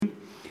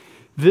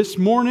This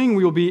morning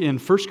we will be in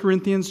 1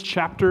 Corinthians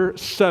chapter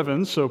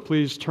 7, so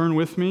please turn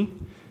with me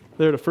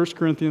there to 1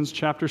 Corinthians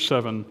chapter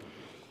 7.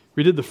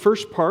 We did the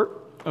first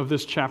part of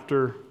this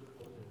chapter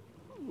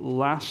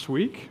last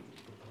week,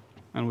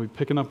 and we'll be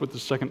picking up with the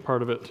second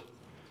part of it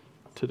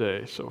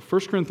today. So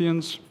 1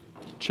 Corinthians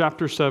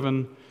chapter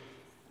 7,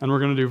 and we're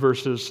going to do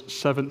verses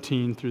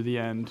 17 through the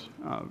end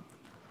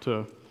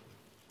to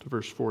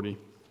verse 40.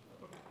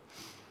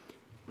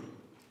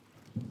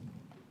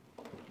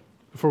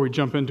 Before we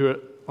jump into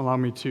it, allow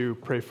me to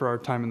pray for our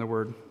time in the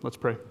Word. Let's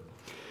pray.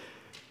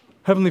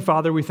 Heavenly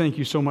Father, we thank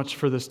you so much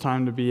for this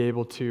time to be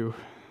able to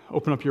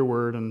open up your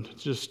Word and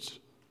just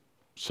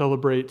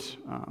celebrate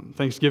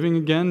Thanksgiving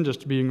again,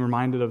 just being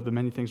reminded of the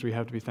many things we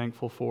have to be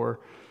thankful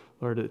for.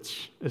 Lord,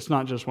 it's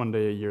not just one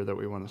day a year that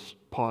we want to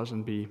pause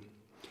and be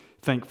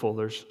thankful.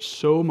 There's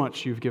so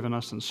much you've given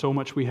us and so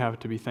much we have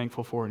to be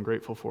thankful for and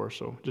grateful for.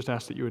 So just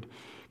ask that you would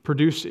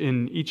produce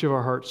in each of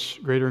our hearts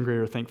greater and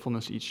greater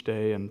thankfulness each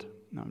day, and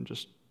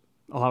just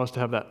allow us to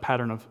have that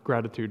pattern of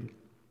gratitude.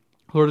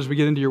 Lord, as we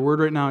get into your word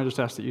right now, I just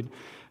ask that you'd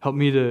help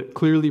me to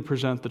clearly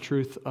present the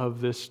truth of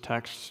this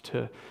text,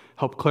 to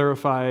help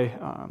clarify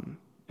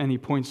any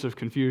points of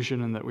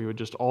confusion, and that we would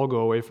just all go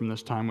away from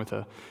this time with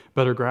a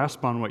better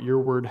grasp on what your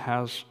word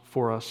has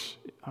for us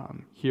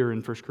here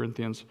in 1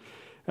 Corinthians.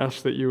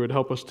 Ask that you would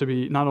help us to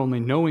be not only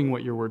knowing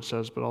what your word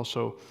says, but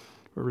also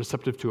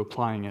receptive to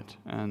applying it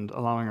and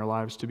allowing our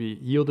lives to be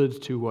yielded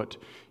to what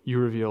you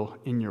reveal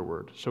in your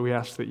word. So we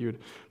ask that you would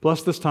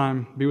bless this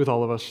time, be with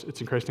all of us.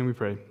 It's in Christ's name we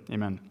pray.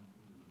 Amen.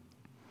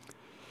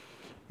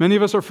 Many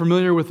of us are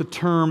familiar with the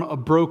term, a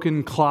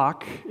broken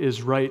clock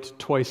is right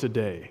twice a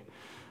day.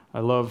 I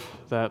love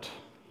that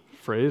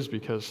phrase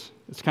because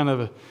it's kind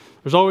of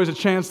there's always a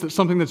chance that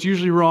something that's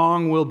usually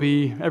wrong will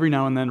be every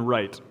now and then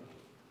right.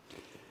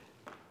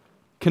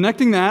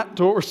 Connecting that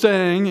to what we're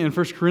saying in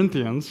 1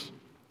 Corinthians,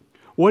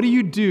 what do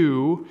you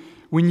do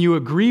when you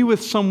agree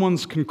with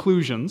someone's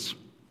conclusions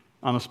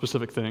on a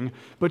specific thing,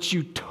 but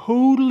you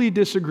totally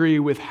disagree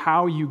with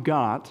how they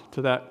got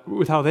to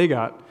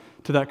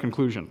that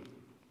conclusion?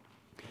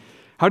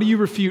 How do you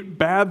refute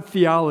bad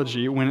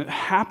theology when it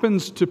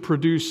happens to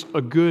produce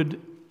a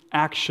good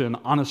action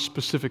on a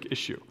specific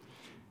issue?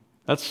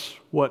 That's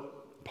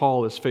what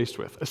Paul is faced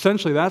with.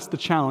 Essentially, that's the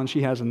challenge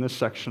he has in this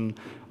section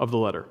of the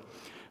letter.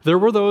 There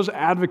were those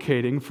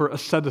advocating for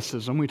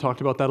asceticism. We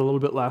talked about that a little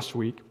bit last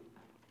week,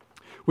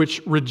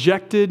 which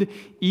rejected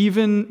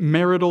even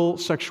marital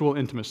sexual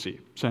intimacy,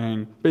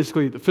 saying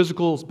basically the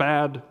physical is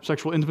bad,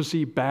 sexual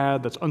intimacy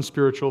bad, that's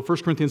unspiritual.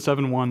 1 Corinthians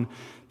 7:1,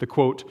 the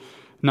quote,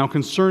 "Now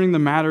concerning the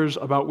matters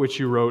about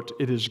which you wrote,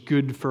 it is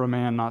good for a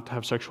man not to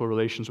have sexual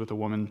relations with a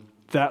woman."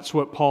 That's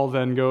what Paul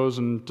then goes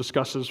and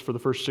discusses for the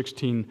first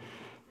 16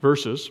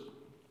 verses.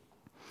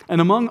 And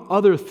among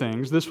other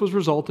things, this was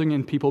resulting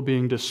in people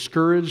being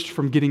discouraged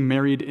from getting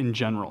married in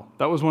general.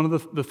 That was one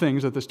of the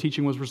things that this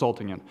teaching was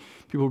resulting in.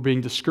 People were being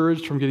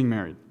discouraged from getting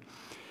married.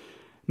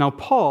 Now,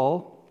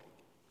 Paul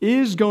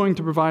is going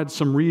to provide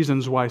some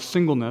reasons why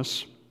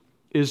singleness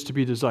is to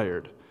be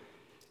desired,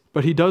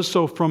 but he does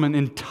so from an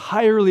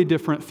entirely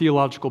different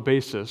theological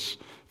basis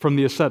from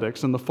the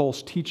ascetics and the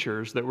false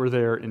teachers that were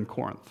there in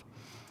Corinth.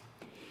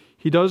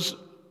 He does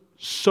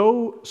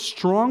so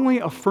strongly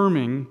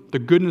affirming the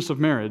goodness of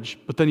marriage,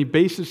 but then he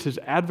bases his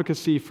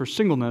advocacy for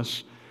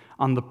singleness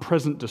on the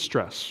present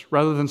distress,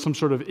 rather than some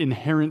sort of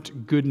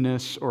inherent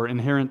goodness or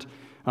inherent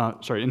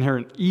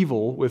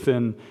evil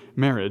within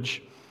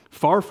marriage.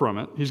 Far from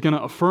it. He's going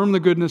to affirm the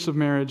goodness of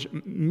marriage,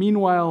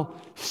 meanwhile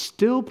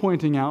still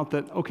pointing out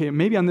that, okay,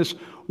 maybe on this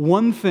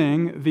one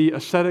thing, the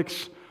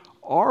ascetics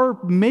are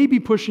maybe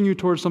pushing you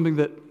towards something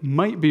that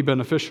might be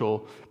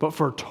beneficial, but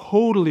for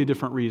totally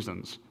different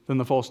reasons than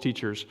the false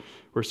teachers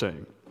were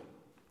saying.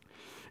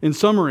 In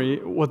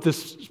summary, what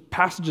this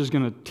passage is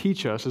going to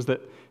teach us is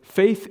that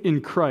faith in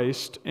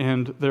Christ,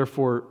 and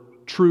therefore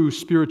true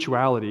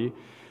spirituality,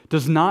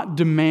 does not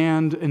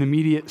demand an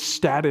immediate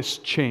status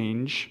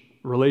change,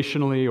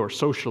 relationally or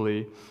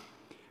socially,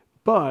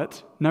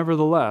 but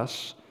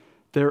nevertheless,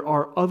 there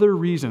are other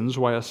reasons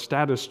why a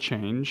status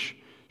change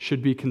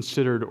should be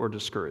considered or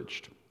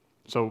discouraged.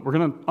 So we're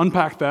going to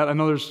unpack that. I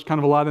know there's kind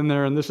of a lot in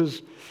there, and this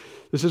is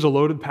a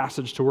loaded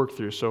passage to work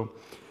through. So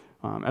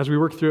as we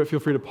work through it, feel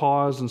free to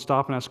pause and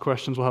stop and ask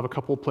questions. We'll have a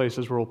couple of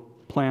places where we'll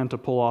plan to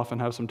pull off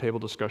and have some table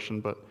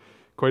discussion, but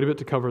quite a bit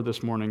to cover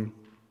this morning.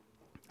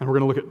 And we're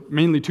going to look at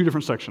mainly two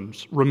different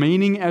sections: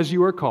 remaining as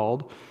you are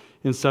called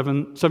in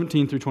 17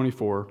 through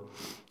 24,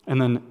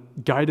 and then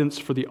guidance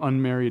for the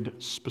unmarried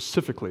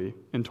specifically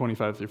in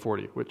 25 through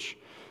 40, which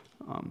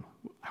I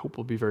hope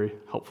will be very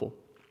helpful.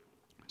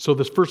 So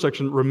this first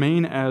section,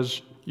 remain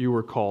as you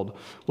were called.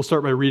 We'll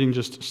start by reading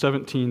just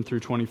 17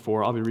 through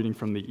 24. I'll be reading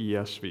from the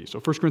ESV. So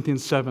 1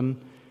 Corinthians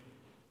 7,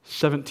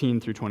 17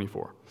 through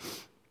 24.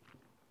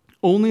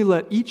 "Only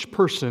let each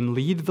person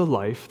lead the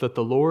life that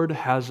the Lord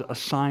has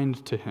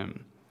assigned to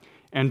him,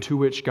 and to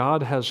which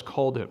God has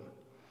called him.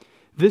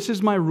 This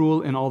is my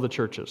rule in all the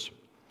churches.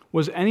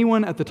 Was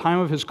anyone at the time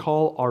of his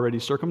call already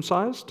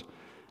circumcised?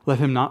 Let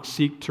him not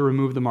seek to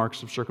remove the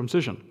marks of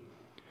circumcision.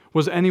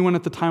 Was anyone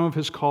at the time of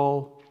his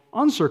call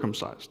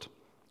uncircumcised?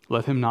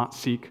 Let him not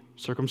seek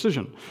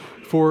circumcision.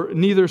 For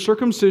neither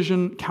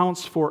circumcision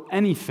counts for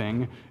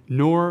anything,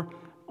 nor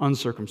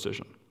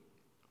uncircumcision,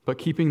 but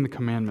keeping the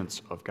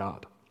commandments of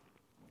God.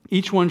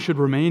 Each one should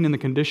remain in the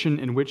condition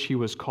in which he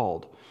was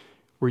called.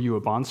 Were you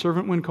a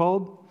bondservant when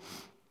called?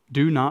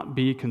 Do not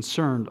be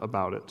concerned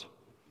about it.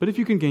 But if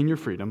you can gain your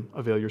freedom,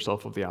 avail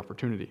yourself of the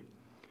opportunity.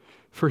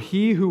 For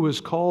he who was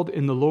called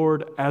in the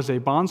Lord as a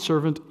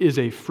bondservant is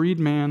a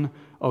freedman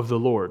of the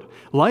Lord.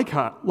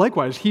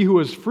 Likewise, he who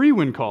was free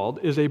when called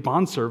is a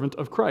bondservant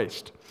of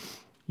Christ.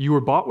 You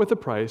were bought with a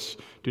price.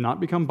 Do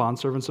not become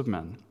bondservants of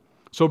men.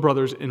 So,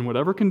 brothers, in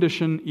whatever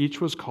condition each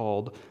was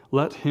called,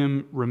 let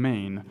him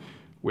remain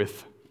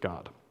with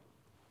God.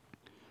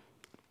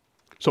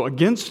 So,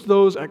 against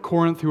those at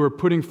Corinth who are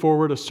putting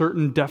forward a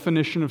certain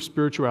definition of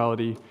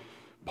spirituality,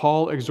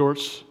 Paul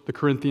exhorts the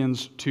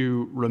Corinthians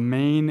to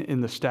remain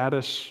in the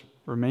status,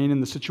 remain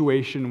in the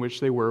situation in which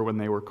they were when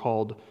they were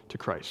called to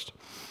Christ.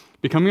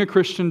 Becoming a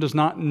Christian does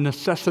not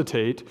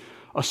necessitate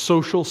a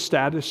social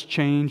status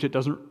change. It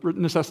doesn't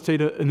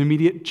necessitate an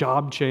immediate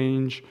job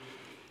change.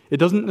 It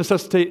doesn't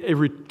necessitate a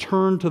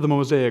return to the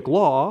Mosaic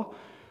law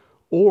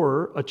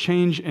or a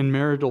change in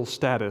marital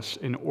status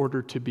in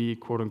order to be,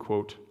 quote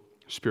unquote,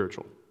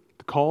 spiritual.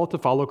 The call to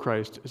follow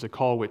Christ is a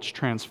call which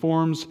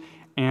transforms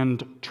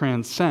and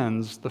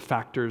transcends the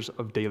factors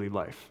of daily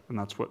life. And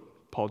that's what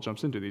Paul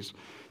jumps into,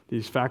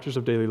 these factors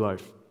of daily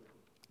life.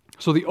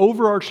 So the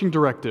overarching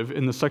directive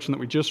in the section that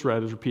we just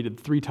read is repeated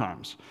 3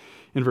 times.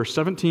 In verse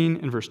 17,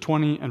 in verse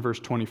 20, and verse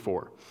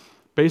 24.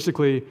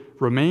 Basically,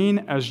 remain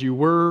as you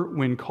were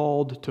when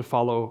called to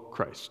follow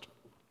Christ.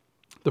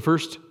 The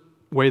first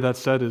way that's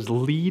said is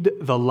lead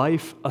the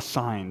life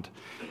assigned.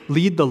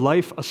 Lead the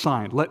life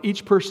assigned. Let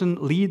each person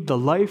lead the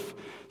life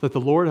that the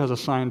Lord has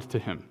assigned to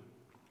him.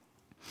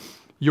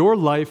 Your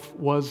life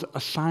was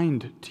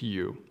assigned to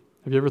you.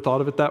 Have you ever thought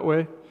of it that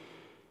way?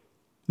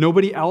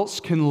 Nobody else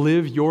can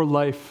live your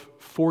life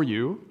for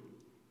you,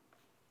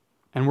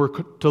 and we're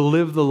to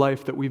live the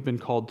life that we've been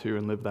called to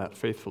and live that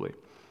faithfully.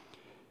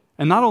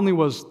 And not only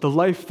was the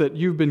life that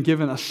you've been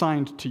given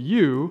assigned to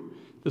you,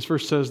 this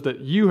verse says that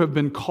you have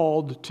been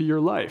called to your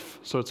life.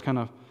 So it's kind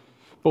of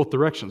both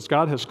directions.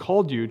 God has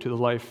called you to the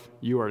life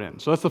you are in.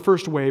 So that's the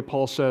first way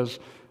Paul says,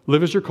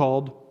 live as you're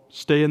called,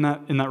 stay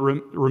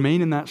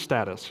remain in that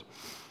status.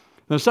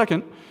 The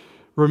second,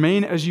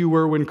 remain as you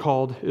were when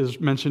called, is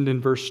mentioned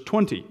in verse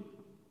 20.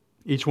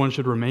 Each one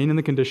should remain in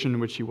the condition in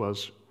which he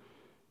was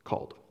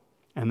called.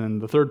 And then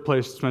the third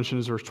place it's mentioned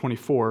is verse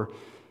 24,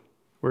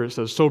 where it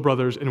says, so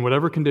brothers, in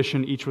whatever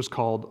condition each was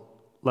called,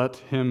 let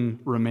him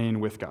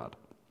remain with God.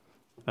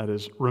 That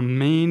is,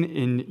 remain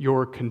in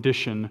your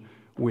condition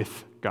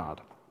with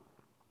God.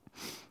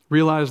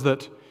 Realize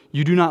that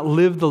you do not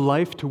live the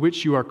life to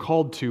which you are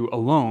called to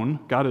alone.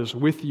 God is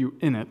with you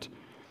in it.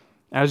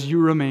 As you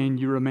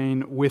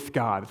remain with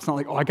God. It's not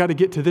like, I got to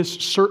get to this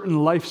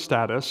certain life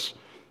status,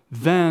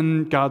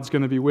 then God's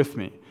going to be with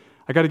me.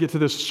 I got to get to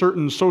this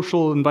certain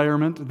social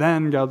environment,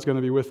 then God's going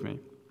to be with me.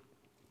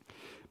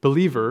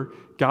 Believer,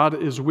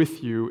 God is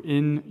with you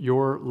in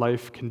your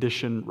life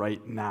condition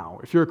right now.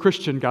 If you're a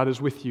Christian, God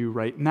is with you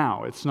right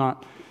now. He's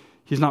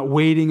not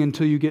waiting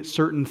until you get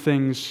certain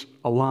things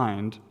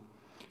aligned.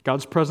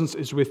 God's presence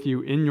is with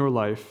you in your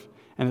life,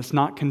 and it's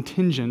not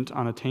contingent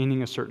on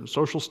attaining a certain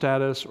social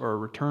status or a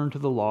return to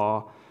the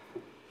law.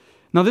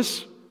 Now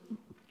this,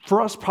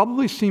 for us,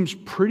 probably seems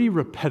pretty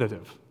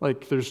repetitive.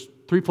 Like there's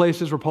 3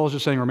 places where Paul's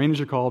just saying, remain as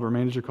you're called,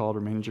 remain as you're called,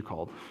 remain as you're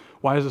called.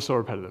 Why is it so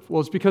repetitive? Well,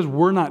 it's because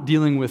we're not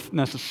dealing with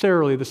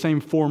necessarily the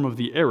same form of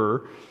the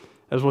error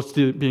as what's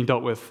being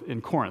dealt with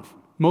in Corinth.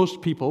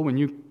 Most people, when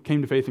you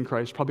came to faith in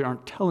Christ, probably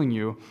aren't telling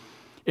you,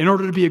 in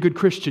order to be a good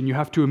Christian, you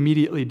have to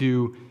immediately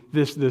do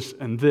this, this,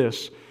 and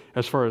this,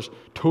 as far as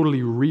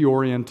totally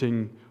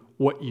reorienting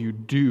what you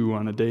do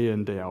on a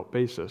day-in, day-out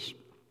basis.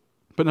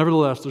 But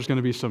nevertheless, there's going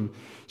to be some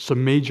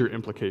major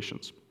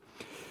implications.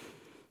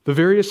 The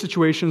various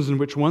situations in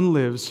which one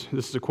lives,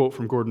 this is a quote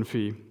from Gordon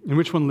Fee, in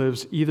which one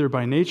lives either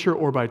by nature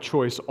or by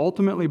choice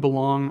ultimately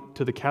belong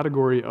to the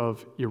category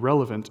of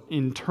irrelevant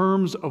in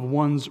terms of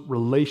one's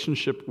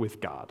relationship with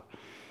God.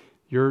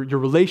 Your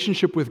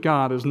relationship with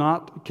God is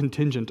not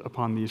contingent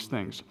upon these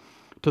things.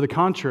 To the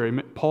contrary,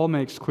 Paul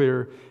makes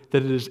clear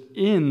that it is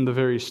in the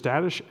very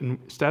status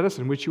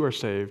in which you are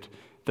saved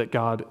that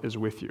God is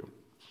with you.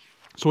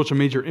 So what's a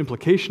major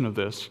implication of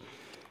this?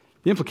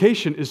 The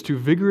implication is to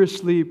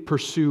vigorously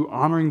pursue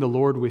honoring the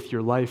Lord with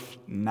your life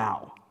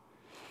now.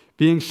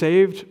 Being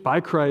saved by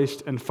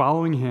Christ and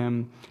following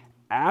Him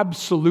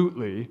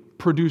absolutely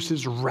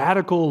produces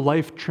radical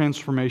life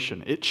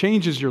transformation. It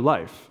changes your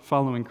life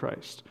following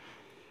Christ.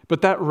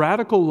 But that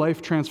radical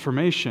life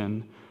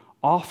transformation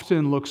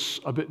often looks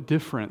a bit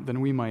different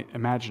than we might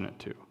imagine it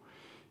to.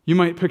 You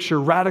might picture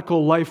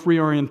radical life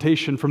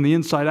reorientation from the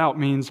inside out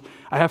means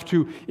I have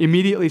to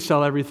immediately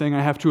sell everything,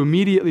 I have to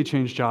immediately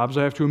change jobs,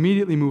 I have to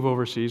immediately move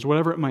overseas,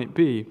 whatever it might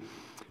be.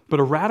 But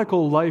a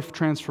radical life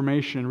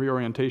transformation and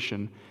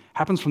reorientation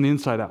happens from the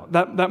inside out.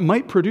 That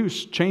might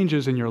produce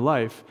changes in your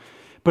life,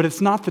 But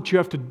it's not that you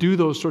have to do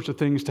those sorts of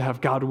things to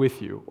have God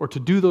with you, or to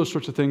do those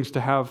sorts of things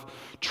to have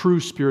true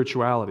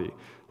spirituality,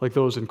 like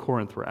those in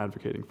Corinth were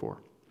advocating for.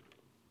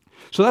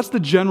 So that's the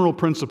general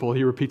principle.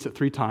 He repeats it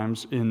 3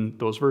 times in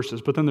those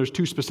verses. But then there's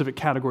 2 specific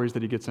categories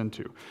that he gets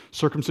into: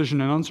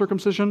 circumcision and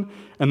uncircumcision,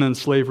 and then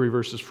slavery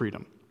versus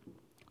freedom.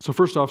 So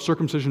first off,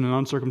 circumcision and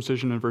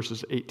uncircumcision in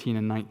verses 18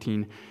 and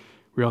 19.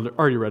 We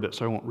already read it,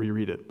 so I won't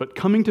reread it. But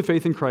coming to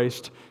faith in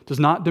Christ does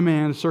not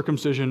demand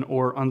circumcision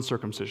or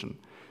uncircumcision.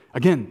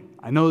 Again,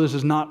 I know this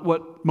is not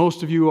what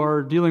most of you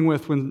are dealing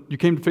with when you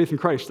came to faith in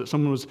Christ, that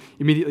someone was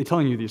immediately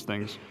telling you these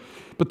things.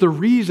 But the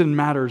reason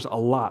matters a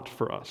lot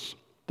for us.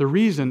 The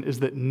reason is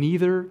that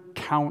neither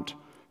count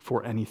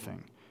for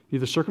anything.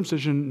 Neither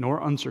circumcision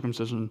nor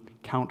uncircumcision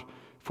count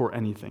for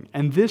anything.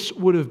 And this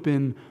would have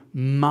been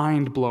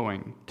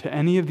mind-blowing to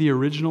any of the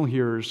original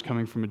hearers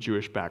coming from a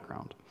Jewish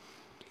background.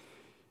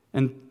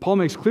 And Paul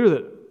makes clear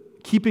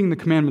that keeping the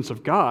commandments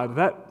of God,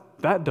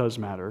 that does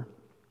matter.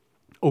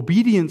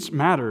 Obedience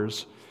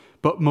matters,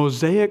 but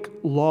Mosaic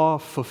law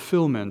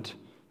fulfillment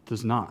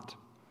does not.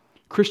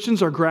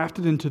 Christians are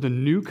grafted into the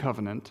new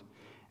covenant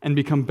and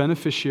become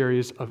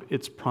beneficiaries of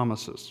its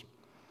promises.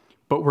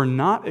 But we're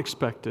not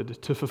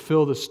expected to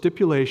fulfill the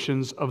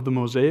stipulations of the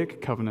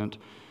Mosaic covenant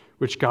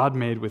which God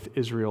made with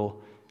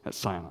Israel at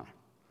Sinai,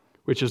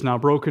 which is now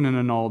broken and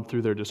annulled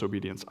through their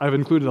disobedience. I've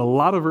included a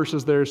lot of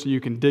verses there so you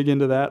can dig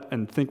into that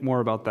and think more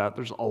about that.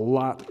 There's a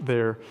lot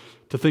there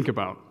to think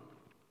about.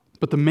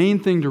 But the main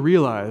thing to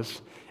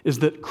realize is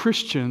that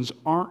Christians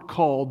aren't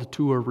called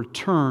to a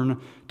return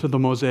to the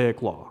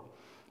Mosaic law.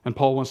 And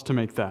Paul wants to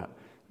make that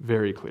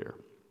very clear.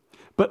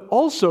 But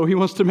also, he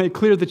wants to make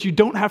clear that you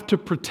don't have to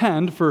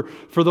pretend, for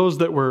those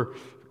that were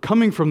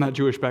coming from that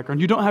Jewish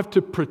background, you don't have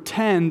to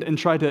pretend and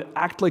try to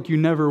act like you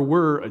never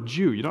were a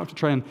Jew. You don't have to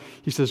try and,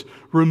 he says,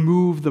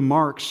 remove the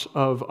marks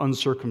of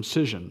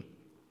uncircumcision.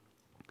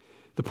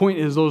 The point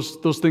is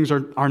those things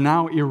are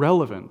now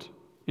irrelevant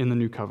in the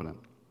new covenant.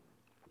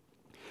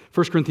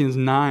 1 Corinthians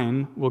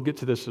 9, we'll get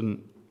to this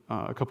in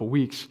a couple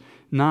weeks,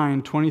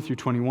 9, 20 through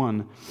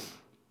 21,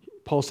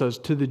 Paul says,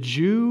 To the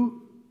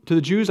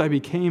Jews I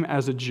became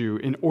as a Jew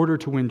in order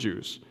to win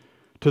Jews.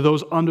 To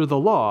those under the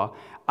law,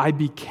 I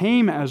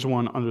became as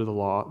one under the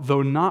law,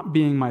 though not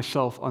being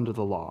myself under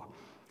the law,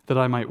 that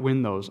I might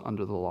win those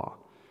under the law.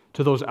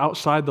 To those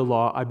outside the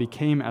law, I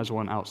became as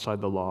one outside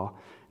the law,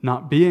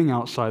 not being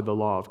outside the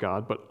law of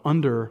God, but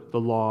under the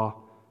law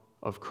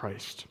of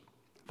Christ,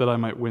 that I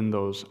might win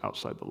those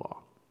outside the law.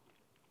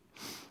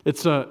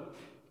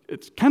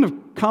 It's kind of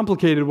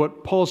complicated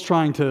what Paul's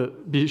trying to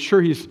be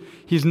sure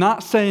he's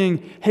not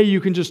saying, hey, you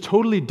can just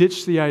totally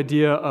ditch the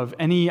idea of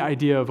any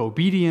idea of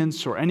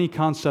obedience or any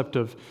concept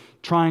of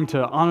trying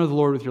to honor the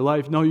Lord with your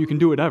life. No, you can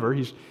do whatever.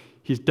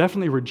 He's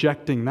definitely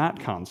rejecting that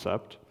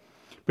concept.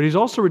 But he's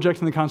also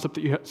rejecting the concept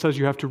that says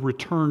you have to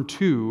return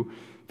to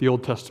the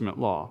Old Testament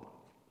law.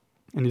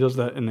 And he does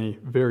that in a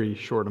very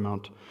short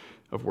amount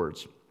of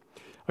words.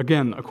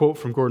 Again, a quote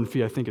from Gordon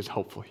Fee I think is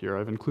helpful here.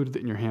 I've included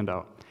it in your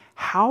handout.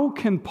 How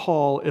can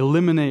Paul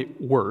eliminate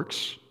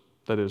works,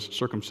 that is,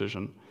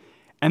 circumcision,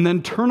 and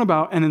then turn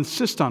about and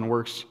insist on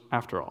works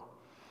after all?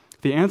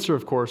 The answer,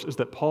 of course, is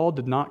that Paul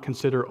did not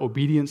consider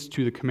obedience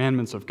to the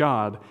commandments of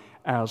God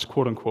as,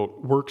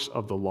 quote-unquote, works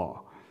of the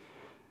law.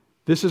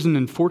 This is an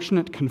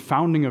unfortunate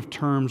confounding of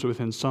terms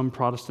within some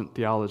Protestant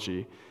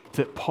theology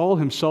that Paul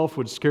himself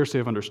would scarcely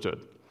have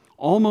understood.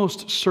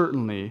 Almost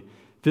certainly,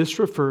 this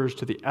refers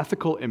to the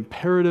ethical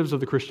imperatives of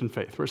the Christian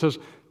faith, where it says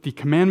the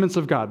commandments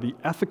of God, the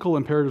ethical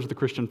imperatives of the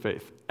Christian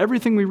faith.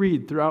 Everything we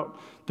read throughout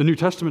the New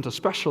Testament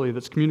especially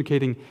that's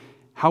communicating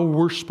how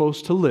we're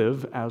supposed to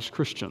live as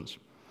Christians.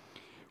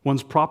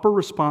 One's proper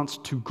response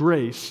to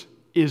grace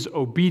is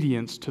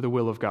obedience to the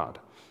will of God.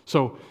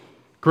 So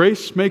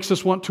grace makes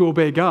us want to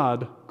obey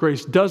God.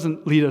 Grace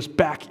doesn't lead us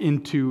back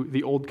into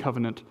the old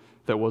covenant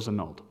that was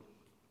annulled.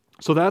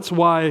 So that's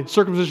why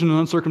circumcision and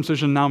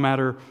uncircumcision now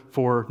matter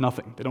for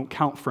nothing. They don't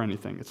count for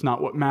anything. It's not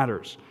what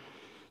matters.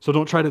 So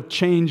don't try to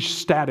change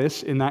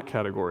status in that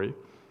category.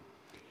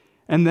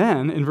 And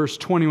then in verse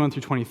 21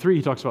 through 23,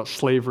 he talks about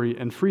slavery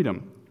and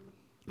freedom.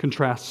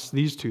 Contrasts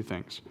these two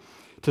things.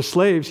 To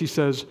slaves, he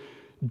says,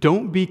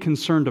 don't be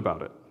concerned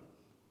about it.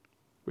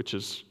 Which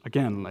is,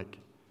 again, like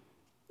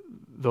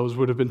those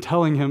would have been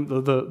telling him,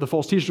 the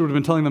false teachers would have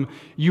been telling them,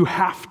 you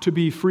have to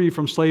be free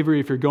from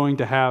slavery if you're going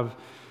to have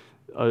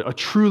a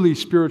truly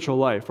spiritual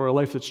life, or a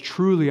life that's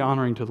truly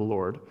honoring to the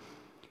Lord.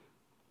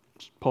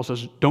 Paul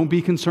says, don't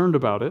be concerned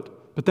about it.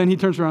 But then he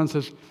turns around and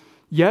says,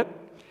 yet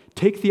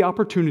take the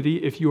opportunity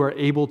if you are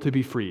able to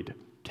be freed.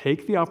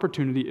 Take the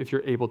opportunity if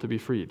you're able to be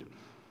freed.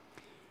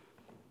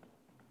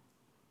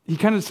 He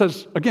kind of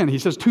says, again, he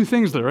says two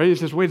things there, right? He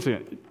says, wait a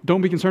second,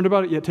 don't be concerned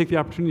about it, yet take the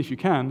opportunity if you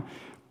can.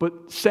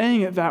 But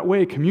saying it that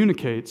way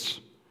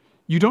communicates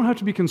you don't have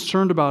to be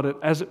concerned about it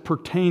as it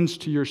pertains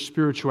to your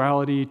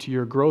spirituality, to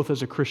your growth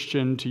as a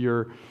Christian, to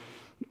your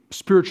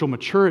spiritual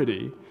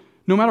maturity.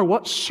 No matter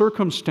what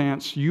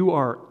circumstance you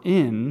are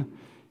in,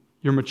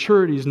 your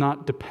maturity is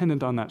not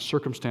dependent on that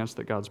circumstance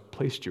that God's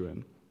placed you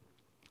in.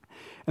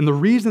 And the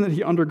reason that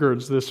he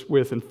undergirds this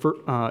with in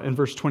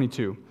verse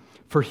 22,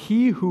 for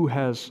he who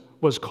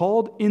was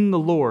called in the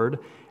Lord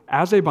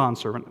as a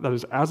bondservant, that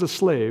is, as a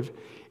slave,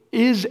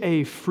 is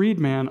a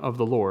freedman of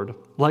the Lord.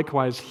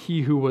 Likewise,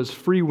 he who was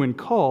free when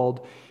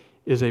called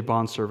is a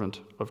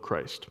bondservant of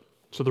Christ.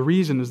 So the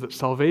reason is that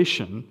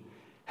salvation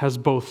has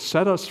both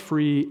set us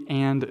free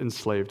and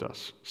enslaved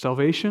us.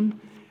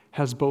 Salvation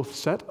has both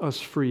set us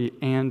free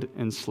and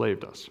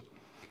enslaved us.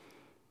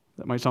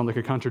 That might sound like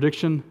a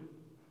contradiction,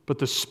 but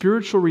the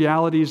spiritual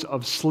realities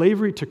of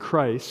slavery to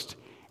Christ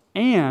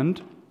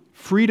and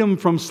freedom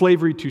from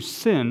slavery to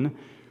sin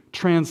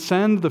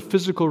transcend the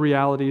physical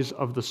realities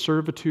of the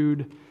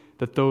servitude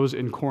that those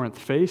in Corinth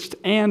faced.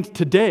 And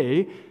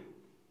today,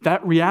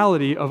 that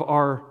reality of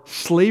our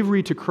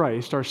slavery to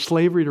Christ, our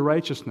slavery to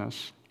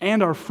righteousness,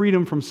 and our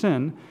freedom from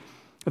sin,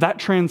 that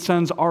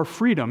transcends our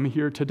freedom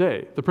here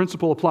today. The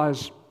principle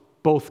applies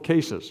both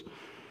cases.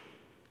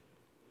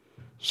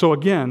 So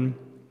again,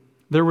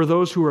 there were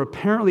those who were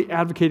apparently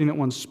advocating that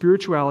one's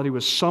spirituality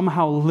was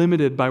somehow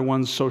limited by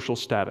one's social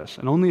status.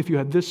 And only if you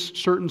had this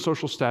certain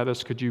social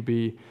status could you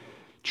be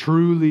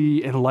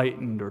truly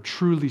enlightened or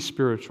truly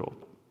spiritual.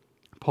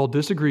 Paul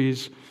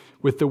disagrees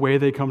with the way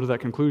they come to that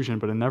conclusion,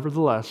 but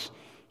nevertheless,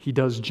 he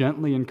does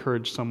gently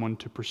encourage someone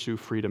to pursue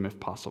freedom if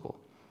possible.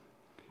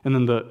 And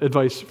then the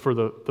advice for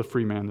the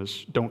free man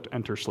is don't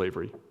enter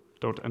slavery.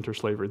 Don't enter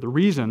slavery. The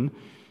reason,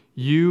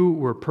 you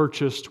were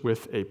purchased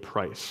with a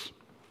price.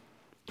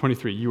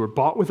 23, you were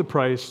bought with a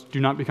price.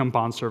 Do not become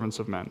bondservants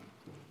of men.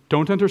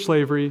 Don't enter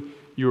slavery.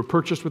 You were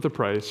purchased with a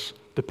price.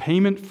 The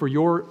payment for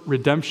your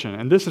redemption,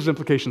 and this has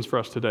implications for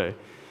us today,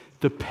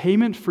 the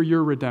payment for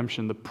your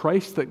redemption, the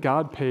price that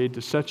God paid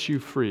to set you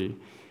free,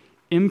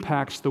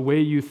 impacts the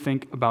way you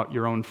think about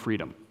your own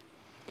freedom.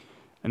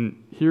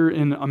 And here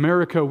in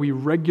America, we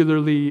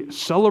regularly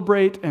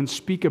celebrate and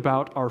speak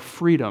about our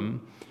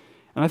freedom.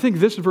 And I think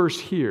this verse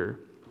here,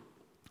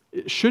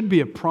 it should be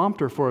a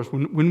prompter for us.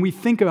 When we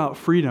think about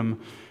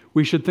freedom,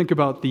 we should think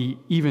about the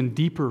even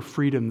deeper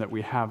freedom that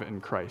we have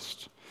in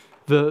Christ.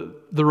 The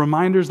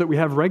reminders that we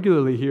have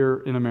regularly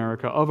here in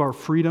America of our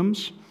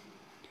freedoms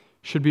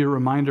should be a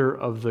reminder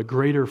of the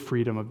greater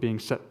freedom of being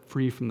set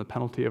free from the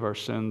penalty of our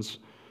sins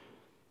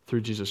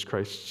through Jesus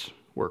Christ's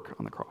work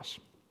on the cross.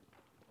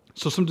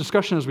 So some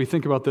discussion as we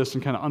think about this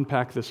and kind of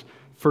unpack this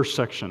first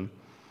section.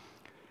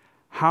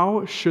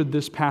 How should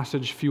this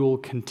passage fuel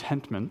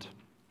contentment?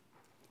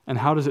 And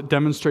how does it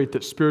demonstrate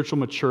that spiritual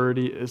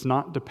maturity is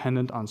not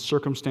dependent on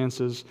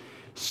circumstances,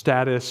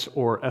 status,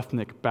 or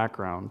ethnic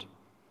background?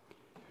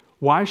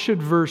 Why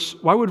would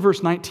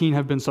verse 19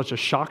 have been such a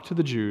shock to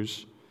the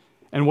Jews?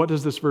 And what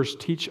does this verse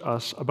teach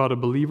us about a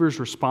believer's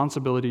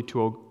responsibility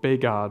to obey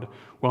God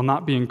while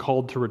not being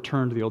called to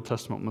return to the Old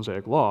Testament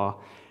Mosaic law?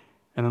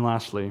 And then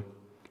lastly,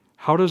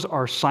 how does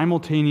our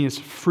simultaneous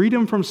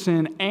freedom from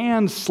sin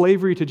and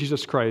slavery to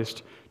Jesus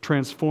Christ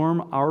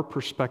transform our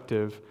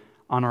perspective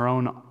on our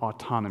own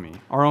autonomy,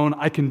 our own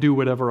I can do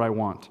whatever I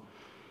want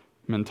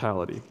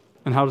mentality?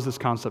 And how does this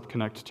concept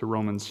connect to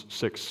Romans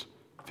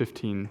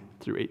 6:15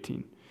 through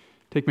 18?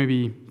 Take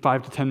maybe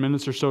 5 to 10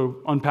 minutes or so,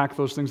 unpack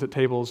those things at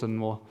tables, and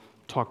we'll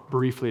talk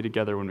briefly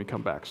together when we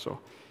come back. So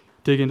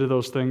dig into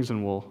those things,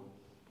 and we'll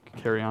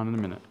carry on in a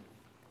minute.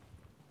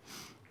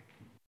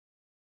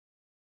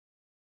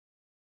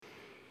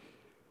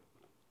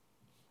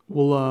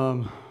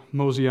 We'll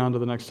mosey on to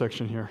the next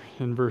section here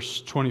in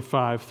verse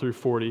 25 through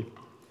 40.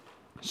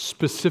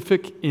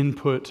 Specific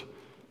input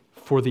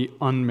for the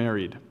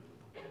unmarried.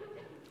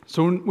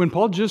 So when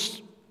Paul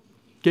just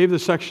gave the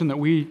section that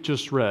we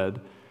just read,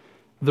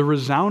 the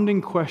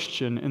resounding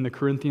question in the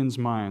Corinthians'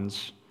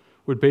 minds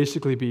would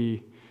basically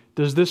be,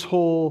 does this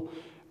whole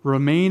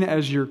remain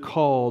as you're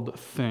called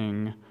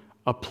thing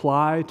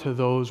apply to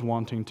those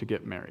wanting to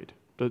get married?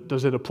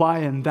 Does it apply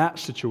in that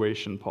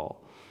situation, Paul?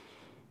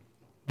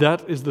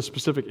 That is the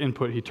specific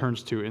input he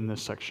turns to in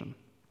this section.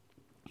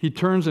 He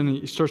turns and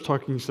he starts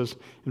talking, he says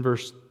in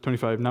verse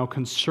 25, now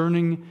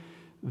concerning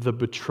the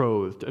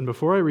betrothed. And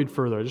before I read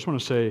further, I just want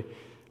to say,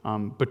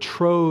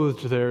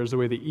 betrothed there is the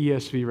way the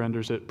ESV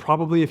renders it.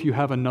 Probably if you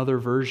have another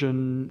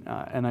version,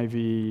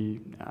 NIV,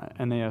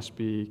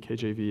 NASB,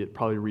 KJV, it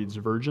probably reads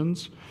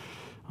virgins.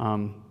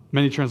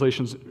 Many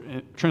translations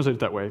translate it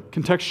that way.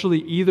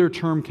 Contextually, either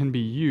term can be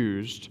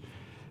used,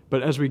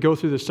 but as we go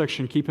through this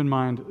section, keep in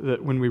mind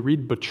that when we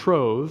read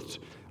betrothed,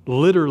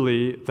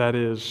 literally that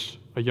is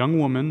a young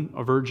woman,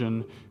 a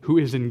virgin, who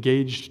is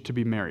engaged to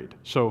be married.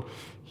 So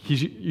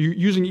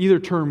using either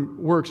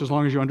term works as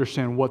long as you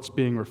understand what's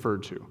being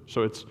referred to.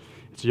 So it's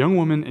a young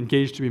woman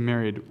engaged to be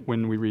married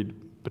when we read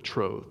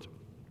betrothed.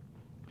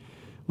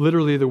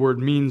 Literally, the word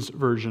means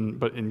virgin,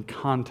 but in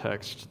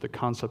context, the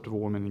concept of a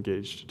woman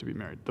engaged to be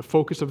married. The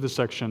focus of this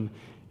section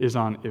is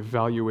on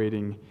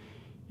evaluating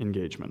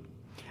engagement.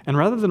 And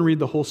rather than read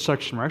the whole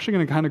section, we're actually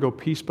going to kind of go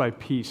piece by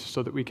piece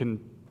so that we can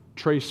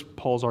trace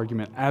Paul's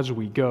argument as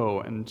we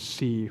go and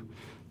see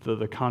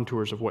the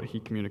contours of what he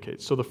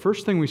communicates. So the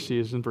first thing we see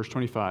is in verse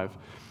 25,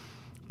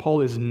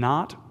 Paul is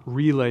not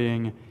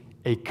relaying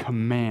a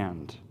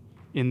command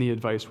in the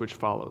advice which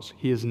follows.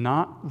 He is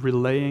not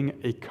relaying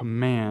a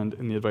command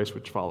in the advice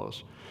which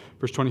follows.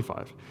 Verse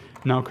 25,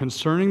 now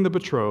concerning the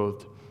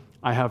betrothed,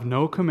 I have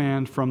no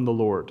command from the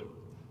Lord,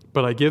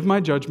 but I give my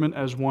judgment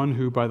as one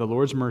who by the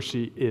Lord's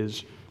mercy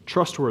is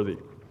trustworthy.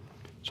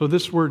 So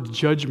this word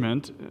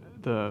judgment,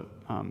 the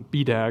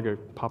BDAG, a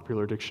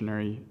popular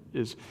dictionary,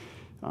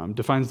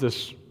 defines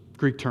this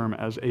Greek term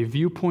as a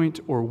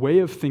viewpoint or way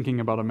of thinking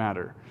about a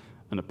matter,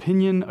 an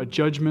opinion, a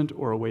judgment,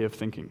 or a way of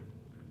thinking.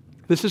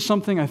 This is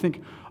something I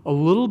think a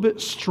little bit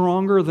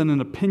stronger than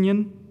an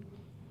opinion,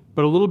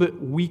 but a little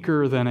bit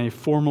weaker than a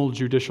formal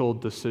judicial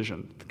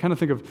decision. Kind of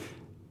think of,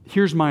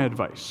 here's my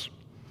advice.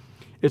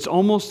 It's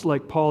almost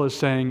like Paul is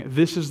saying,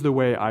 this is the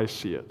way I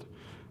see it.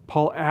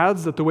 Paul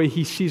adds that the way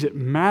he sees it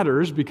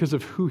matters because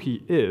of who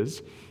he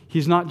is.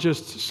 He's not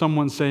just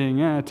someone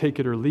saying, take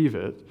it or leave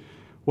it.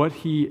 What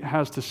he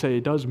has to say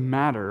does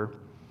matter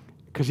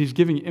because he's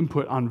giving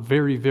input on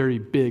very, very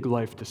big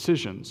life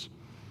decisions.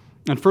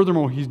 And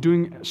furthermore, he's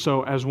doing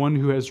so as one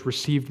who has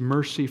received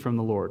mercy from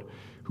the Lord,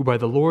 who by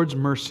the Lord's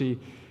mercy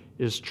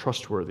is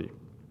trustworthy.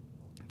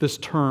 This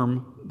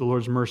term, the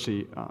Lord's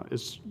mercy,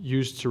 is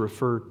used to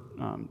refer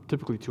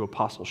typically to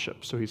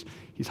apostleship. So he's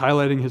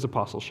highlighting his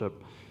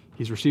apostleship.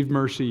 He's received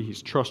mercy,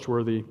 he's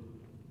trustworthy.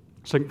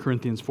 2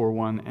 Corinthians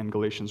 4:1 and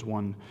Galatians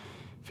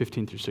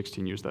 1:15 through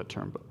 16 use that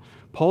term. But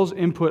Paul's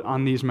input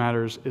on these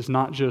matters is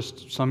not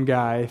just some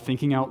guy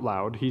thinking out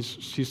loud. He's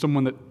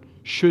someone that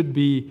should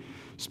be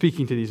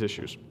speaking to these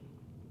issues.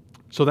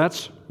 So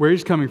that's where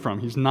he's coming from.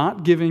 He's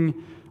not giving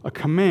a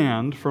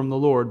command from the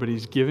Lord, but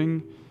he's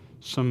giving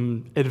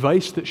some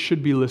advice that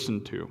should be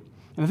listened to.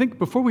 And I think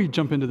before we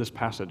jump into this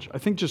passage, I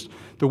think just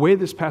the way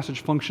this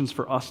passage functions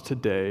for us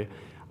today,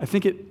 I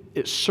think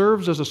it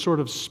serves as a sort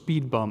of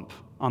speed bump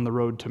on the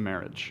road to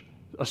marriage.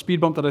 A speed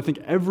bump that I think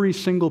every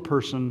single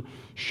person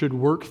should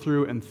work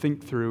through and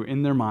think through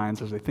in their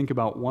minds as they think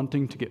about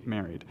wanting to get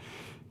married.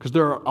 Because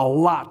there are a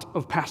lot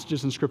of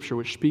passages in Scripture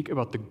which speak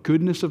about the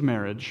goodness of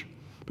marriage,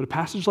 but a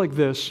passage like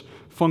this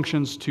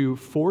functions to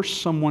force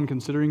someone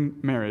considering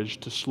marriage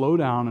to slow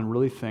down and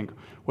really think,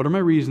 what are my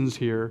reasons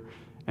here?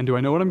 And do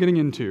I know what I'm getting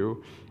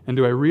into? And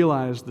do I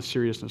realize the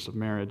seriousness of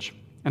marriage?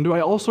 And do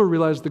I also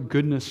realize the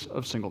goodness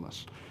of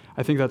singleness?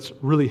 I think that's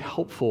really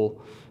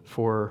helpful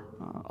for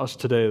us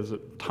today. It's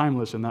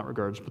timeless in that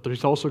regards, but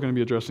there's also going to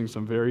be addressing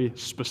some very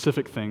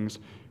specific things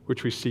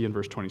which we see in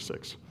verse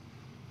 26.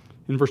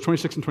 In verse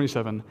 26 and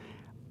 27,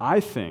 I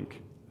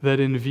think that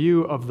in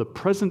view of the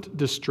present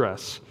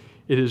distress,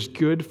 it is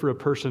good for a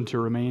person to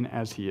remain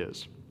as he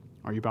is.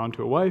 Are you bound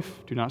to a wife?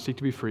 Do not seek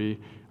to be free.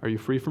 Are you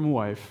free from a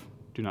wife?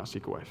 Do not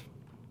seek a wife.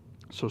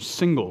 So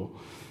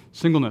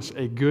singleness,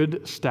 a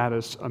good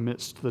status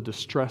amidst the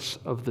distress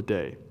of the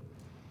day.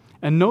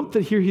 And note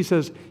that here he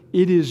says,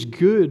 it is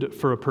good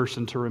for a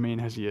person to remain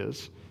as he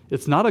is.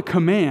 It's not a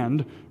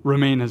command,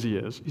 remain as he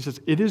is. He says,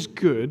 it is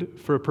good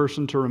for a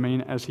person to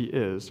remain as he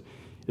is.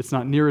 It's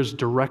not near as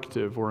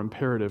directive or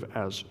imperative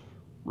as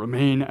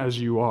remain as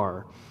you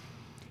are.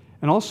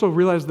 And also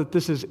realize that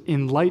this is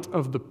in light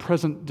of the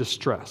present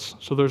distress.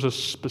 So there's a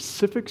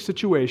specific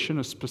situation,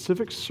 a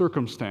specific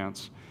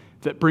circumstance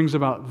that brings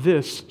about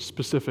this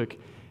specific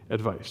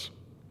advice.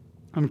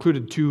 I've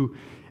included two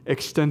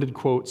extended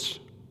quotes,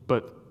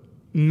 but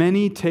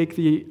many take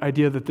the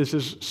idea that this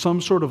is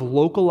some sort of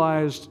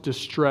localized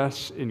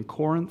distress in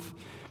Corinth,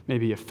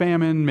 maybe a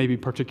famine, maybe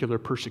particular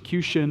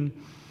persecution.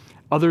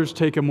 Others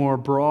take a more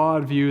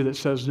broad view that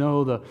says,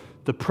 no,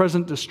 the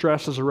present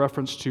distress is a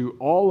reference to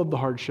all of the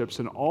hardships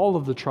and all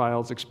of the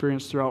trials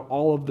experienced throughout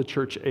all of the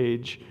church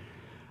age.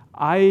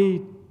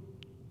 I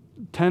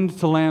tend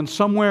to land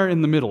somewhere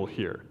in the middle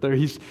here.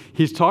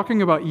 He's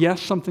talking about,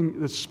 yes, something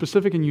that's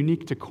specific and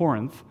unique to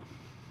Corinth,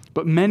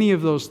 but many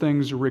of those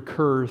things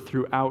recur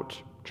throughout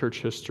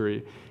church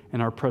history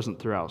and are present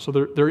throughout. So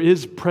there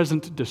is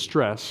present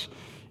distress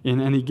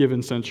in any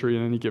given century,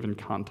 in any given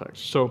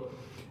context. So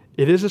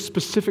it is a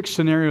specific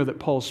scenario that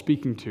Paul's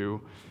speaking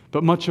to,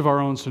 but much of our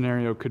own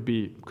scenario could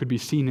be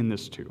seen in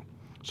this too.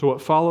 So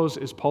what follows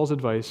is Paul's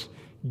advice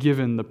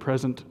given the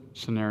present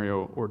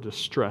scenario or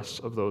distress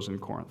of those in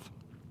Corinth.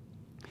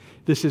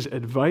 This is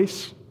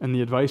advice, and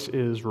the advice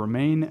is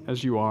remain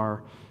as you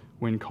are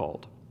when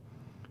called.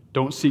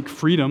 Don't seek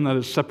freedom, that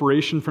is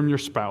separation from your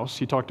spouse.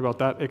 He talked about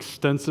that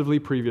extensively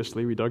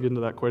previously. We dug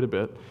into that quite a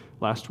bit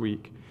last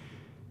week.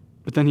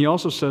 But then he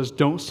also says,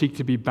 don't seek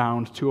to be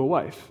bound to a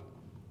wife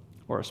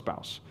or a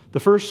spouse. The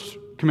first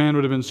command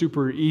would have been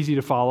super easy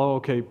to follow.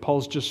 Okay,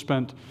 Paul's just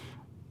spent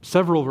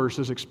several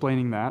verses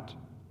explaining that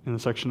in the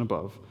section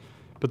above.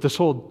 But this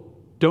whole,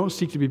 don't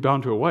seek to be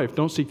bound to a wife,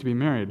 don't seek to be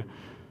married.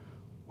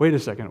 Wait a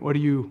second, what do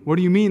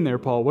you mean there,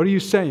 Paul? What are you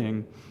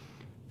saying?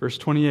 Verse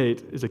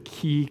 28 is a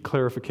key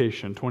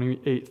clarification,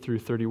 28 through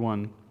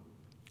 31.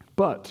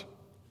 But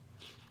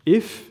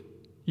if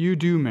you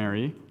do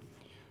marry,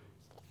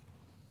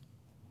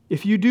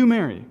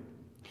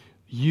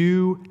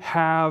 you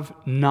have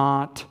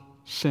not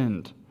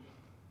sinned.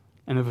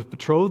 And if a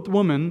betrothed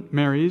woman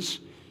marries,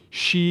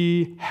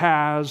 she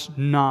has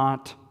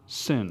not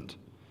sinned.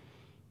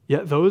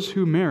 Yet those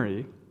who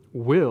marry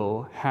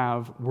will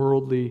have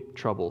worldly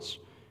troubles,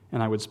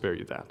 and I would spare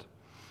you that.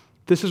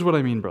 This is what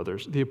I mean,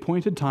 brothers. The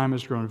appointed time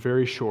has grown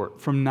very short.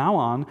 From now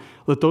on,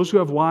 let those who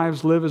have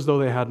wives live as though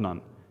they had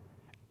none.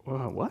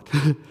 What?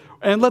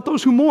 And let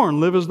those who mourn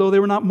live as though they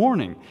were not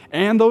mourning,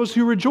 and those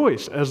who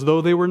rejoice as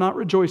though they were not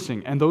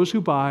rejoicing, and those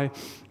who buy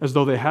as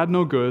though they had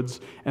no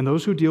goods, and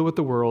those who deal with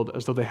the world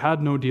as though they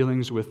had no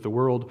dealings with the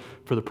world,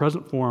 for the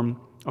present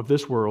form of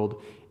this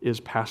world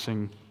is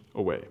passing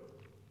away.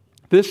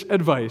 This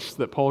advice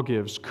that Paul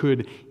gives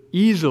could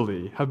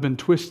easily have been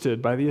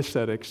twisted by the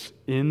ascetics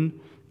in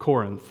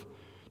Corinth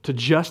to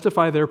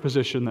justify their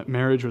position that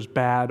marriage was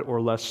bad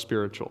or less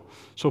spiritual.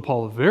 So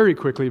Paul very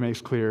quickly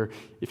makes clear,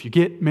 if you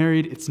get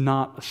married, it's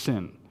not a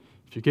sin.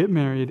 If you get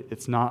married,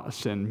 it's not a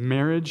sin.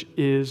 Marriage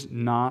is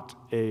not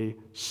a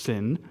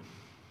sin.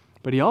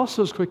 But he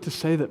also is quick to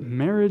say that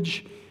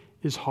marriage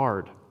is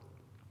hard.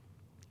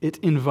 It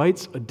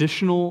invites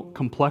additional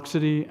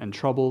complexity and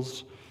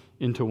troubles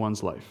into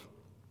one's life.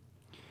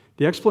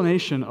 The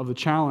explanation of the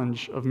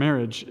challenge of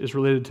marriage is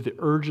related to the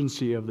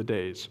urgency of the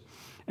days.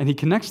 And he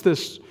connects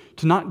this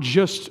to not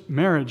just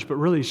marriage, but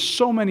really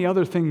so many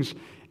other things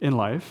in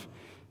life.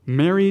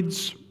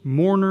 Marrieds,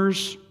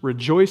 mourners,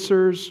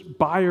 rejoicers,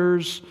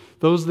 buyers,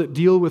 those that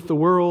deal with the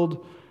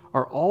world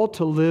are all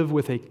to live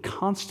with a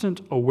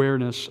constant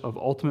awareness of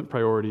ultimate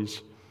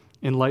priorities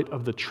in light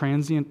of the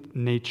transient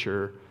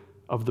nature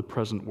of the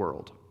present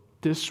world.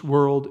 This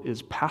world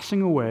is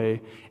passing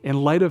away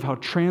in light of how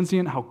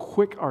transient, how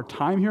quick our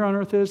time here on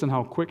earth is, and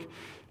how quick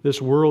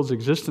this world's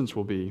existence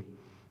will be.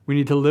 We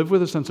need to live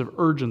with a sense of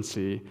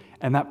urgency,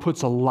 and that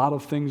puts a lot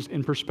of things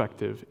in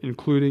perspective,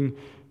 including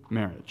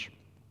marriage.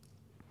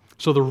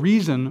 So the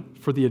reason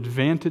for the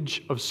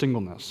advantage of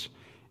singleness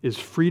is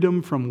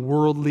freedom from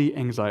worldly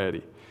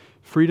anxiety.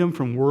 Freedom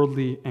from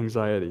worldly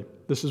anxiety.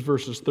 This is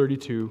verses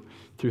 32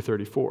 through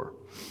 34.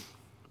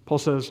 Paul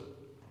says,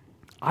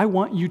 I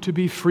want you to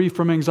be free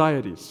from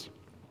anxieties.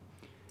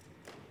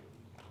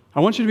 I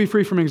want you to be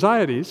free from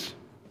anxieties.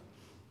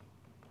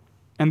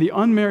 And the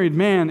unmarried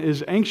man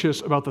is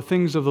anxious about the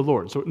things of the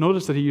Lord. So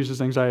notice that he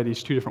uses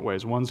anxieties two different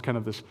ways. One's kind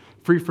of this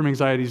free from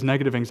anxieties,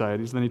 negative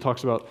anxieties. Then he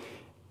talks about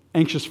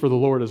anxious for the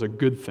Lord as a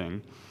good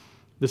thing.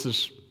 This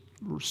is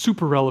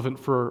super relevant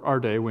for our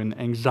day when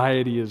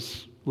anxiety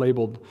is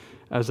labeled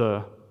as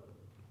an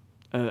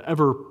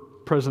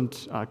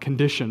ever-present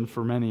condition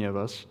for many of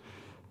us.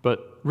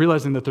 But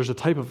realizing that there's a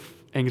type of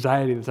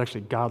anxiety that's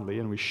actually godly,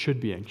 and we should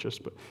be anxious.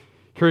 But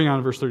carrying on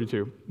in verse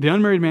 32, the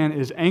unmarried man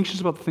is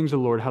anxious about the things of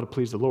the Lord, how to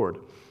please the Lord.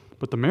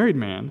 But the married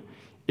man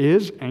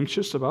is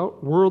anxious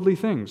about worldly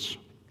things,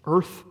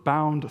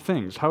 earth-bound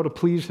things, how to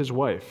please his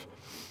wife.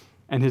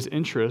 And his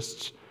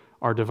interests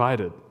are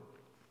divided.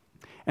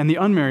 And the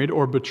unmarried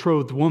or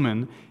betrothed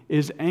woman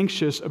is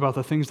anxious about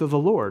the things of the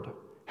Lord,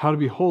 how to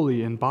be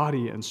holy in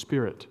body and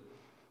spirit.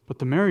 But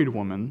the married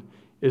woman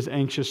is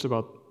anxious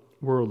about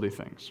worldly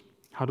things,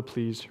 how to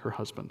please her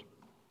husband.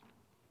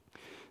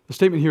 The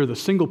statement here, the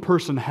single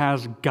person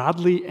has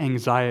godly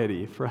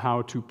anxiety for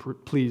how to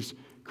please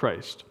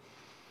Christ.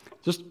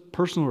 Just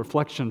personal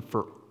reflection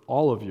for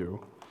all of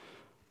you.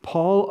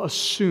 Paul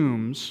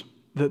assumes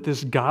that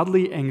this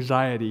godly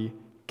anxiety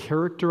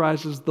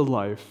characterizes the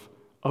life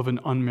of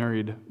an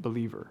unmarried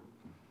believer.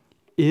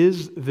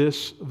 Is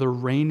this the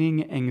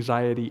reigning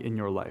anxiety in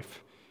your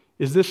life?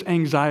 Is this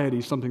anxiety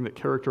something that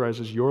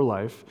characterizes your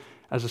life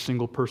as a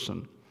single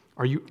person?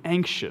 Are you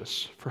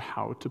anxious for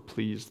how to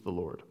please the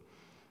Lord?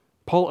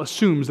 Paul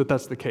assumes that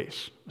that's the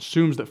case,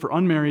 assumes that for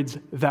unmarrieds,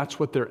 that's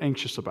what they're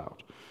anxious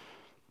about.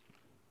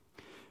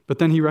 But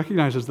then he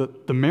recognizes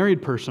that the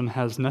married person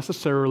has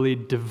necessarily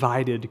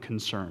divided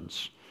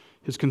concerns.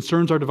 His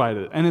concerns are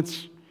divided, and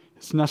it's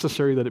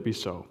necessary that it be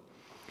so.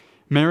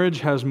 Marriage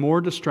has more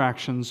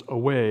distractions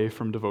away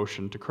from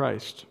devotion to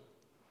Christ.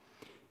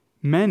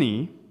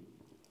 Many,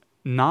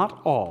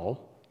 not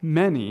all,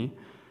 many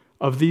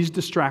of these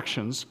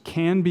distractions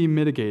can be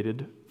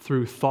mitigated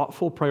through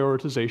thoughtful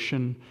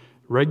prioritization,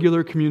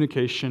 regular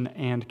communication,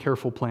 and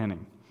careful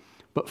planning.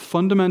 But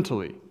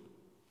fundamentally,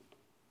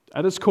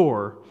 at its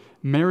core,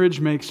 marriage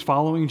makes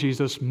following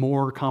Jesus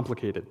more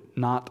complicated,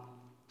 not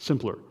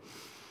simpler.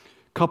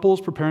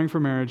 Couples preparing for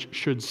marriage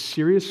should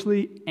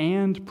seriously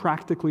and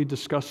practically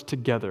discuss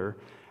together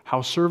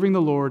how serving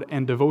the Lord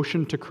and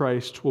devotion to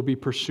Christ will be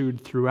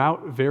pursued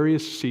throughout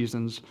various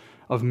seasons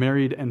of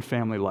married and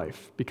family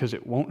life, because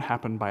it won't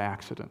happen by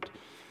accident.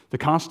 The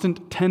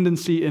constant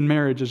tendency in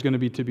marriage is going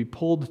to be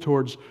pulled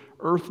towards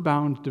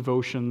earthbound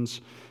devotions,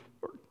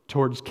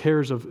 towards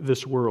cares of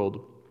this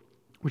world,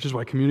 which is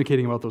why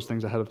communicating about those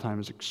things ahead of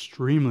time is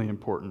extremely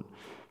important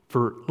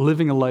for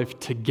living a life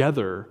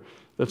together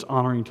that's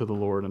honoring to the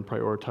Lord and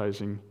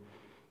prioritizing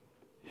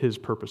His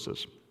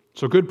purposes.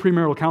 So good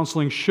premarital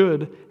counseling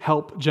should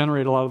help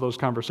generate a lot of those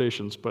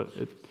conversations, but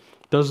it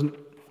doesn't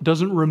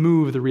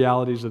remove the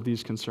realities of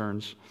these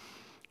concerns.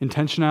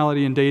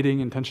 Intentionality in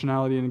dating,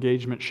 intentionality in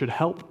engagement should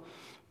help,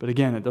 but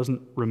again, it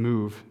doesn't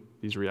remove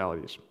these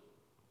realities.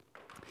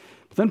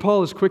 But then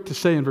Paul is quick to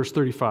say in verse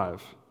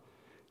 35,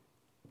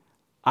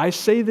 I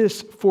say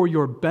this for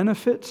your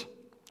benefit,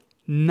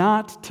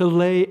 not to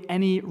lay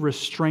any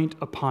restraint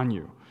upon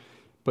you,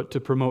 but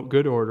to promote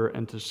good order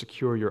and to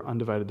secure your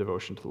undivided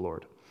devotion to the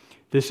Lord.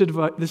 This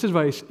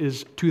advice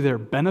is to their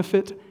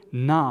benefit,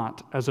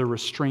 not as a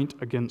restraint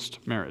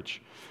against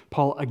marriage.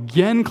 Paul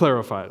again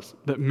clarifies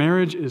that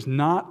marriage is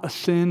not a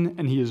sin,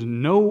 and he is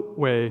no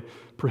way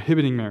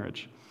prohibiting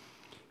marriage.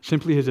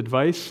 Simply, his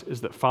advice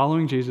is that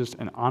following Jesus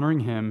and honoring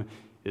him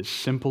is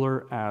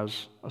simpler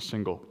as a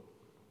single.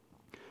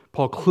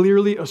 Paul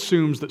clearly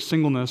assumes that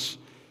singleness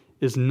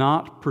is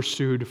not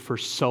pursued for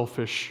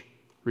selfish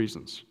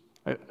reasons.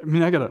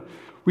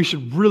 We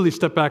should really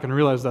step back and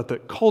realize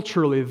that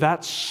culturally,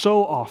 that's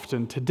so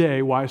often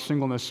today why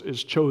singleness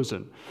is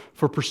chosen.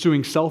 For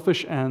pursuing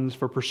selfish ends,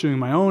 for pursuing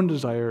my own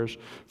desires,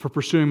 for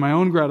pursuing my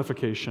own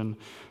gratification.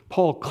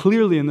 Paul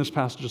clearly in this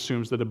passage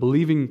assumes that a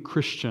believing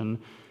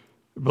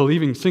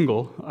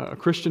single, a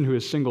Christian who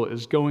is single,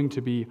 is going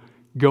to be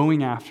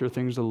going after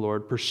things of the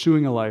Lord,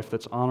 pursuing a life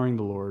that's honoring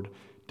the Lord,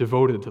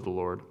 devoted to the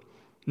Lord.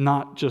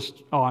 Not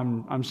just,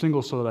 I'm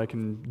single so that I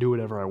can do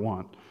whatever I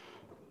want.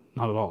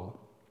 Not at all.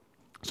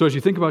 So as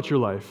you think about your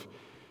life,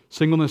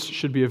 singleness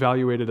should be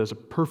evaluated as a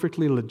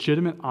perfectly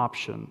legitimate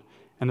option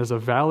and as a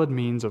valid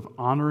means of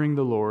honoring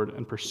the Lord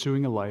and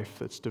pursuing a life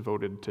that's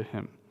devoted to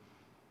him.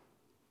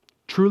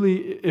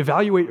 Truly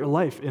evaluate your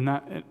life in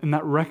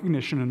that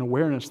recognition and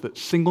awareness that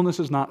singleness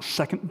is not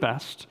second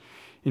best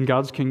in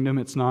God's kingdom.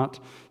 It's not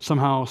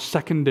somehow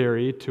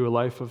secondary to a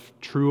life of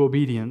true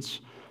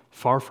obedience.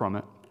 Far from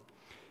it.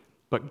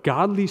 But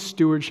godly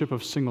stewardship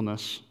of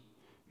singleness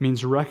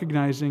means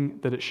recognizing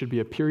that it should be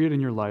a period in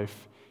your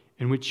life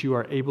in which you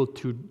are able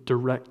to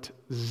direct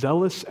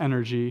zealous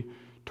energy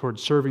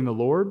towards serving the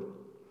Lord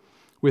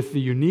with the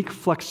unique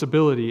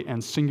flexibility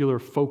and singular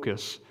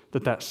focus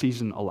that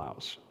season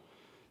allows.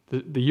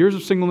 The years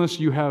of singleness,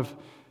 you have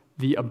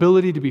the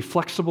ability to be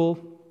flexible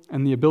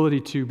and the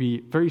ability to be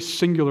very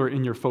singular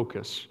in your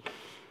focus.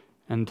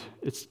 And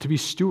it's to be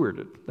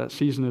stewarded. That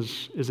season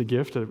is a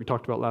gift that we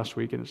talked about last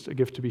week, and it's a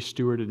gift to be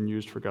stewarded and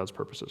used for God's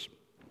purposes.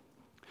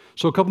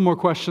 So a couple more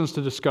questions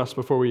to discuss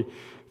before we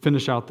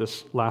finish out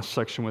this last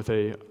section with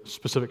a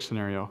specific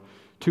scenario.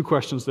 2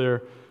 questions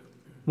there.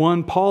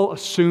 1, Paul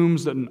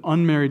assumes that an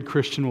unmarried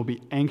Christian will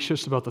be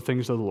anxious about the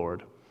things of the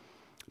Lord.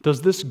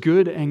 Does this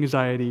good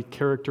anxiety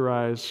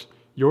characterize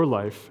your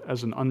life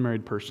as an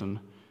unmarried person?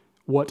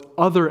 What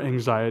other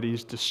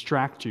anxieties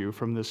distract you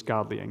from this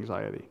godly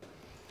anxiety?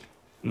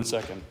 And the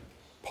second,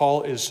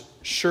 Paul is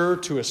sure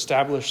to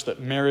establish that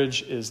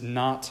marriage is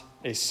not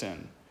a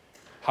sin.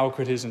 How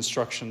could his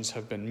instructions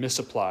have been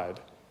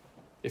misapplied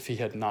if he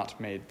had not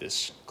made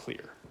this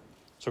clear?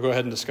 So go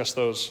ahead and discuss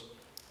those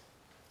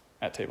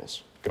at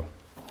tables. Go.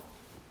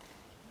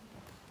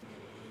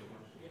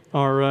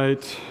 All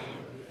right.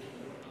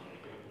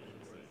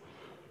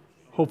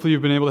 Hopefully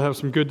you've been able to have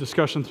some good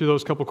discussion through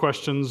those couple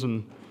questions,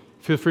 and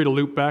feel free to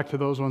loop back to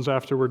those ones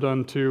after we're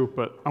done too.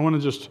 But I want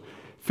to just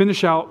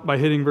finish out by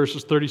hitting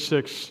verses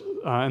 36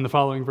 and the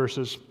following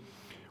verses,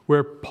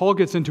 where Paul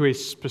gets into a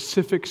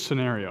specific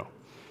scenario.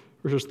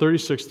 Verses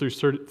 36 through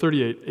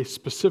 38, a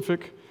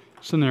specific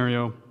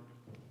scenario.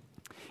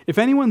 If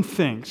anyone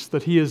thinks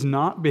that he is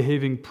not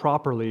behaving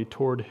properly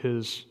toward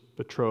his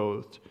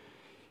betrothed,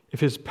 if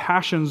his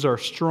passions are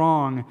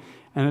strong,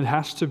 and it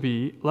has to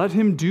be, let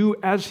him do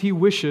as he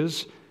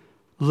wishes,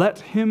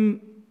 let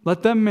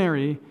them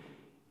marry,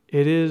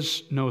 it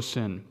is no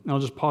sin. And I'll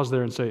just pause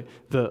there and say,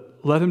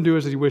 let him do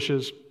as he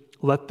wishes,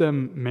 let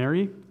them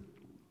marry,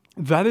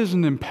 that is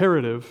an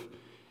imperative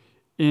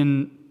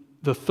in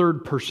the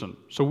third person.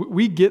 So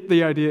we get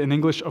the idea in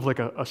English of like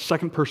a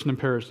second person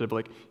imperative,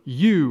 like,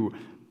 you,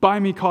 buy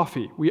me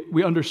coffee.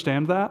 We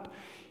understand that.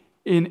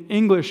 In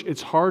English,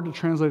 it's hard to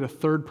translate a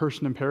third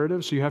person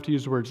imperative, so you have to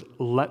use the words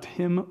let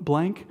him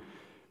blank,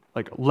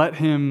 like let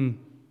him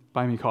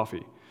buy me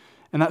coffee.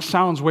 And that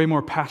sounds way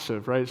more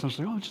passive, right? It sounds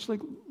like, just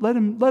like let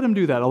him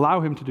do that, allow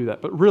him to do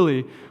that. But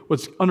really,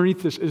 what's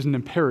underneath this is an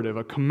imperative,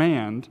 a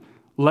command,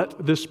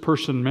 let this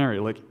person marry.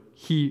 Like,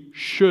 he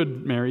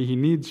should marry, he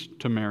needs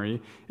to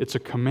marry. It's a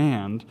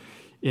command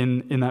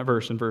in that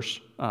verse, in verse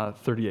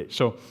 38.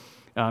 So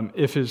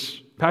if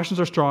his passions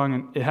are strong,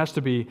 and it has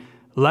to be,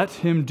 let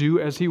him do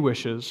as he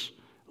wishes,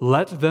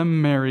 let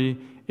them marry,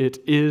 it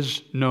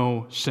is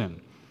no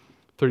sin.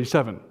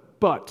 37,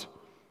 but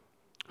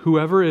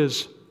whoever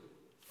is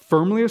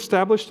firmly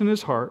established in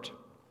his heart,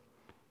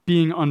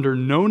 being under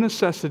no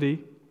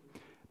necessity,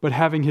 but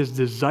having his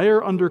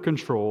desire under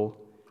control,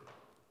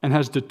 and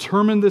has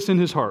determined this in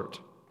his heart,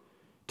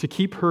 to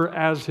keep her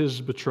as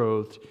his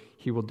betrothed,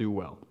 he will do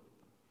well.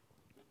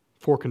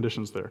 4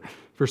 conditions there.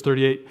 Verse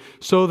 38,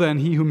 so then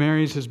he who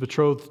marries his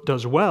betrothed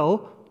does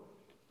well,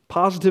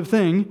 positive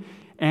thing,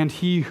 and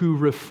he who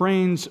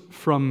refrains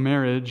from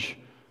marriage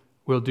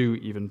will do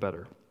even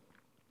better.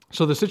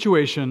 So the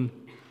situation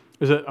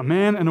is that a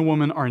man and a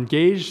woman are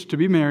engaged to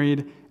be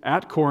married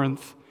at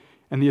Corinth,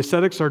 and the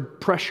ascetics are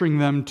pressuring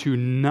them to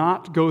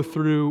not go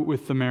through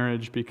with the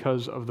marriage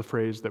because of the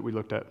phrase that we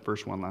looked at,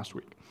 verse 1 last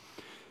week.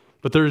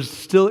 But there's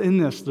still in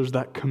this, there's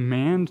that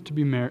command to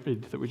be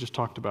married that we just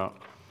talked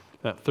about,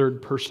 that third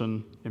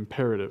person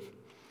imperative.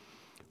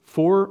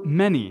 For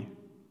many,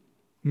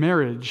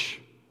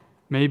 marriage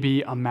may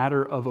be a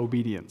matter of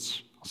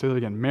obedience. I'll say that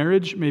again.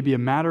 Marriage may be a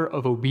matter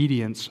of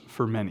obedience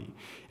for many.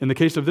 In the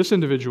case of this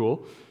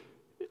individual,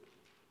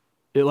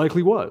 it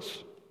likely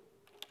was.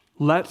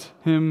 Let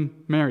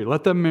him marry.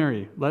 Let them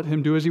marry. Let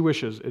him do as he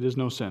wishes. It is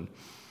no sin.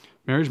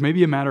 Marriage may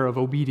be a matter of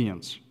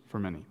obedience for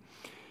many.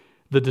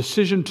 The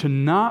decision to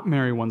not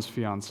marry one's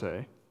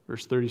fiancée,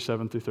 verse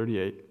 37 through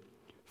 38,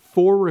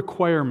 4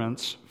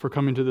 requirements for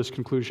coming to this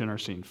conclusion are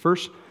seen.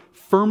 First,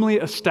 firmly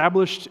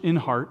established in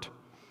heart,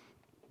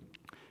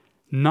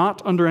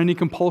 not under any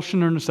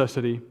compulsion or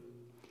necessity,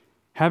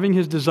 having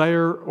his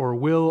desire or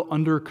will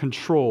under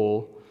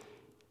control,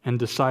 and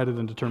decided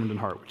and determined in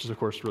heart, which is, of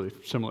course, really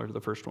similar to the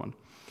first one.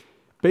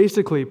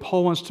 Basically,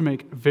 Paul wants to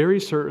make very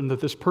certain that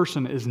this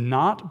person is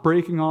not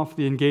breaking off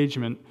the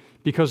engagement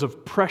because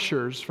of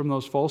pressures from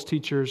those false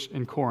teachers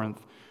in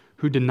Corinth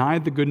who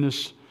denied the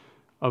goodness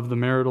of the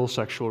marital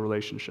sexual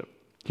relationship.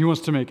 He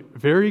wants to make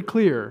very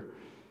clear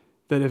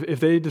that if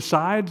they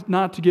decide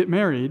not to get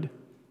married,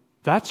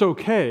 that's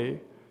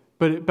okay,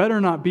 but it better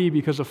not be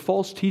because of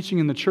false teaching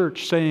in the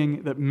church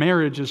saying that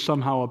marriage is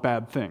somehow a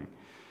bad thing.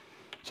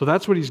 So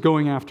that's what he's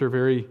going after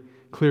very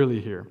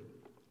clearly here.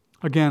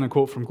 Again, a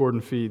quote from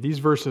Gordon Fee, these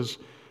verses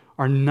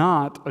are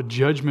not a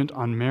judgment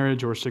on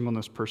marriage or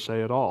singleness per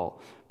se at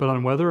all, but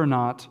on whether or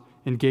not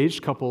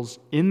engaged couples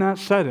in that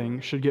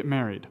setting should get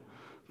married.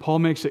 Paul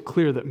makes it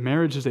clear that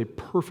marriage is a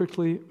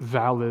perfectly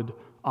valid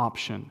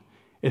option.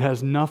 It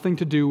has nothing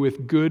to do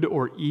with good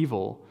or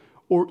evil,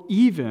 or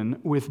even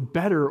with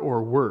better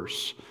or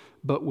worse,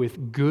 but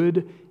with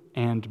good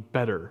and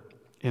better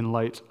in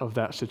light of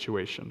that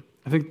situation.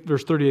 I think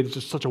verse 38 is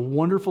just such a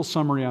wonderful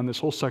summary on this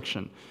whole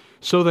section.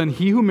 So then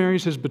he who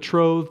marries his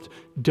betrothed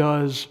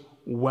does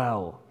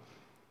well,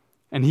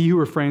 and he who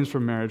refrains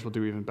from marriage will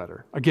do even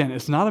better. Again,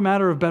 it's not a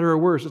matter of better or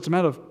worse. It's a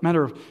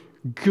matter of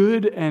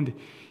good and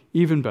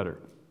even better.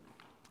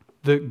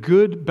 The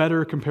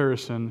good-better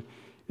comparison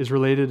is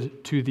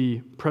related to the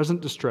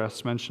present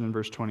distress mentioned in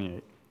verse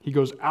 28. He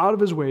goes out of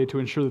his way to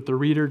ensure that the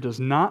reader does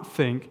not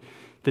think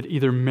that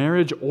either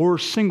marriage or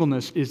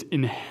singleness is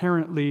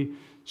inherently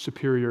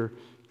superior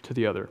to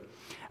the other.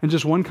 And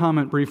just one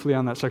comment briefly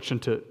on that section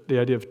to the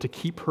idea of to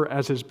keep her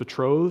as his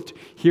betrothed.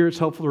 Here it's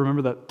helpful to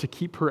remember that to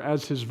keep her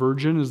as his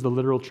virgin is the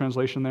literal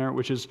translation there,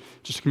 which is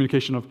just a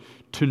communication of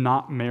to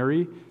not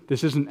marry.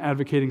 This isn't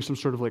advocating some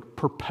sort of like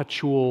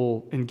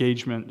perpetual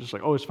engagement, just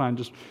like, oh, it's fine,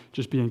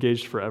 just be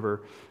engaged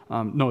forever.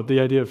 No, the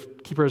idea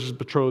of keep her as his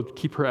betrothed,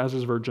 keep her as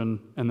his virgin,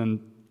 and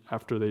then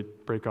after they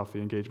break off the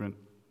engagement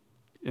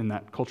in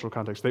that cultural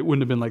context, they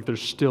wouldn't have been like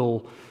there's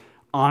still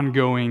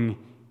ongoing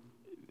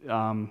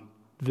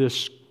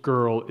this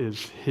girl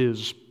is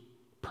his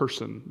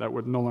person. That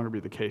would no longer be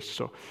the case.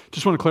 So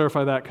just want to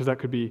clarify that because that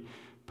could be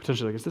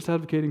potentially like, is this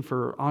advocating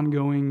for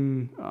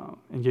ongoing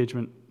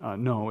engagement?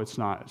 No, it's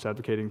not. It's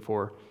advocating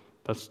for,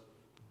 that's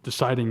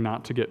deciding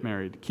not to get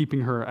married,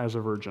 keeping her as a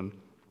virgin.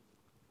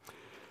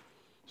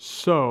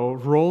 So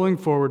rolling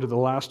forward to the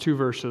last 2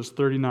 verses,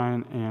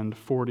 39 and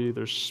 40,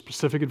 there's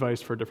specific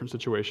advice for a different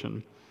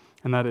situation,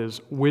 and that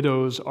is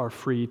widows are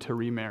free to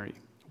remarry.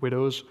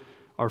 Widows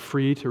are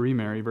free to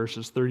remarry,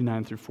 verses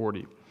 39 through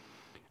 40.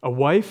 A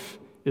wife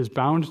is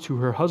bound to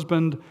her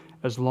husband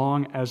as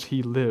long as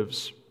he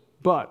lives,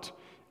 but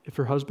if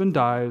her husband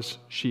dies,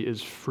 she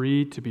is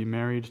free to be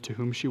married to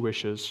whom she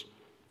wishes.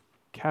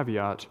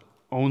 Caveat,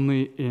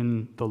 only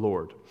in the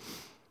Lord.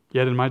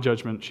 Yet in my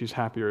judgment, she's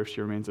happier if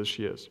she remains as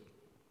she is.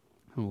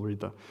 And we'll read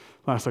the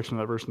last section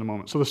of that verse in a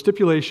moment. So the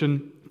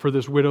stipulation for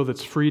this widow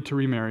that's free to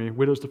remarry,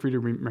 widows that's free to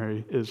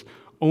remarry, is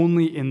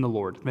only in the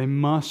Lord. They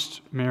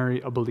must marry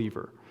a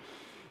believer.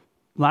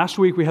 Last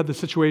week we had the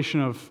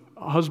situation of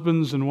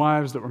husbands and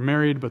wives that were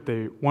married, but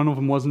one of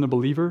them wasn't a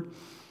believer.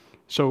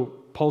 So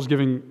Paul's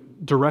giving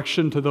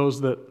direction to those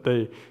that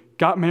they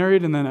got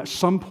married, and then at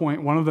some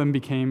point one of them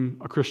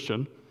became a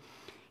Christian.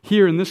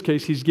 Here in this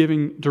case, he's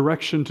giving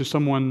direction to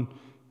someone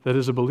that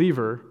is a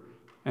believer,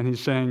 and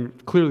he's saying,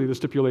 clearly the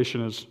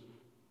stipulation is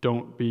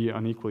don't be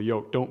unequally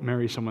yoked. Don't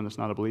marry someone that's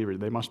not a believer.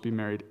 They must be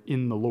married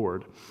in the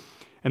Lord.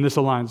 And this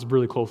aligns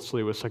really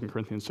closely with 2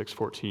 Corinthians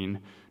 6:14.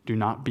 Do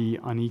not be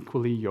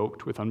unequally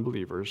yoked with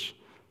unbelievers.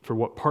 For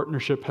what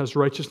partnership has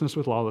righteousness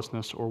with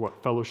lawlessness, or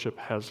what fellowship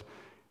has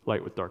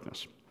light with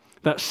darkness?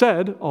 That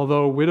said,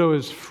 although a widow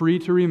is free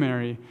to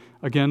remarry,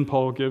 again,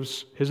 Paul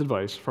gives his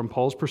advice from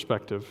Paul's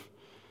perspective.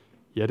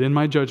 Yet in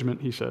my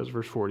judgment, he says,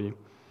 verse 40,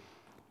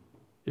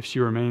 if she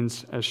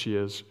remains as she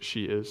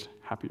is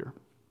happier.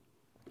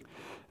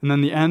 And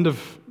then the end of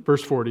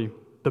verse 40,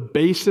 the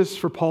basis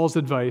for Paul's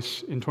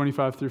advice in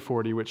 25 through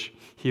 40, which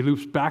he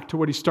loops back to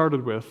what he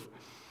started with,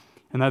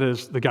 and that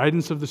is the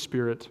guidance of the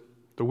Spirit,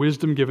 the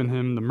wisdom given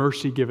him, the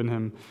mercy given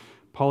him.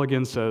 Paul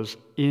again says,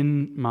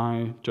 in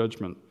my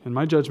judgment. In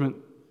my judgment,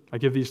 I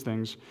give these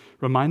things,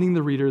 reminding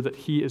the reader that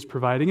he is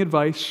providing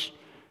advice,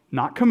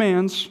 not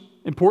commands,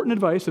 important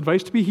advice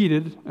to be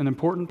heeded, an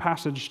important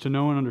passage to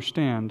know and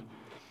understand.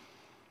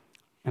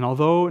 And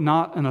although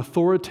not an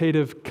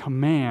authoritative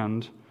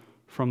command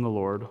from the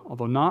Lord,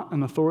 although not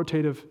an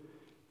authoritative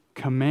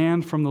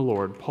command from the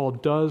Lord, Paul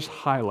does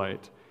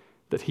highlight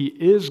that he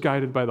is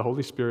guided by the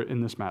Holy Spirit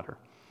in this matter.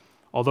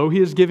 Although he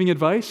is giving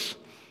advice,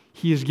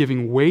 he is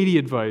giving weighty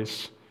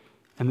advice,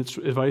 and it's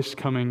advice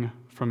coming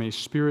from a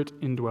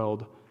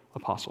Spirit-indwelled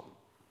apostle.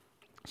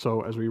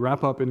 So as we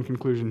wrap up in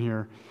conclusion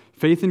here,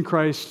 faith in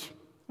Christ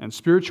and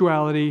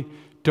spirituality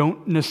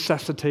don't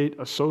necessitate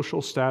a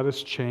social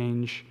status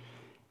change.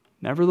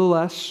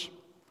 Nevertheless,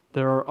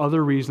 there are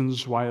other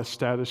reasons why a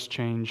status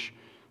change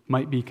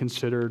might be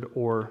considered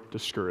or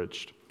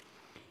discouraged.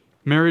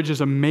 Marriage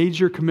is a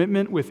major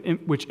commitment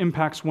which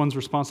impacts one's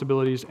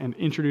responsibilities and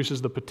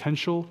introduces the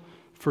potential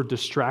for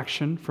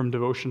distraction from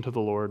devotion to the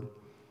Lord.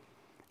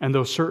 And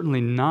though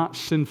certainly not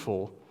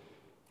sinful,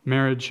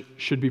 marriage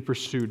should be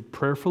pursued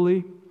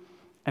prayerfully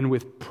and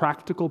with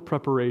practical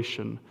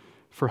preparation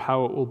for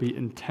how it will be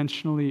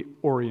intentionally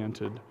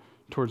oriented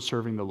towards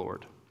serving the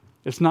Lord.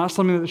 It's not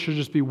something that should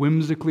just be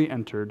whimsically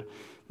entered.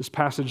 This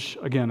passage,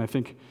 again, I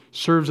think,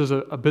 serves as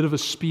a bit of a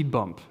speed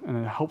bump and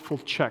a helpful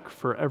check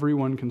for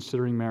everyone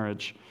considering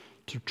marriage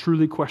to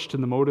truly question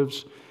the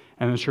motives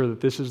and ensure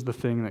that this is the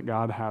thing that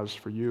God has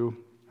for you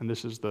and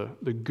this is the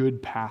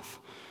good path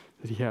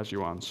that he has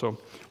you on. So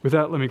with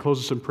that, let me close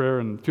this in prayer,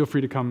 and feel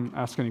free to come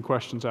ask any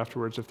questions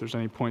afterwards if there's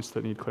any points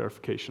that need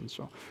clarification.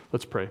 So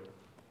let's pray.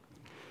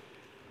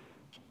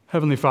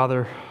 Heavenly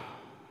Father,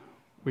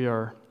 we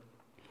are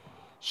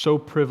so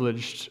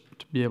privileged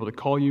to be able to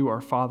call you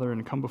our Father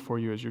and come before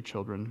you as your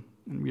children.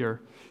 And we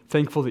are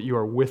thankful that you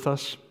are with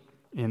us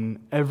in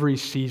every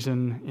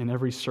season, in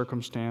every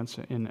circumstance,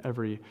 in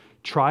every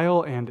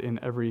trial, and in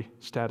every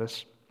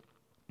status.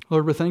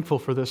 Lord, we're thankful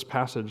for this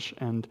passage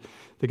and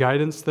the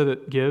guidance that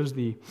it gives,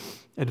 the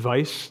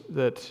advice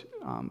that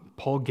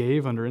Paul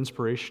gave under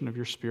inspiration of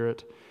your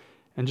Spirit,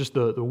 and just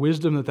the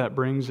wisdom that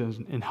brings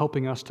in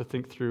helping us to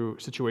think through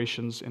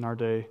situations in our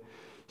day,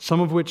 some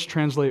of which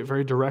translate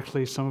very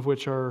directly, some of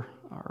which are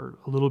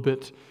a little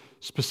bit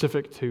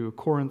specific to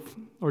Corinth.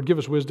 Lord, give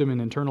us wisdom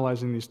in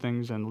internalizing these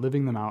things and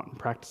living them out and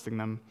practicing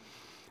them.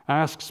 I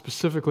ask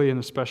specifically and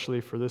especially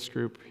for this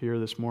group here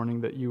this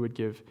morning that you would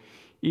give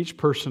each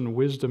person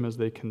wisdom as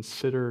they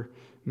consider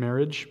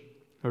marriage.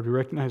 Lord, we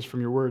recognize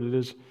from your word it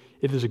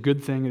is a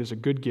good thing, it is a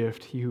good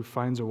gift. He who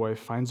finds a wife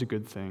finds a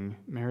good thing.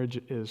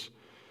 Marriage is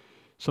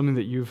something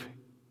that you've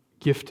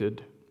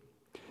gifted.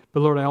 But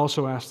Lord, I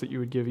also ask that you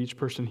would give each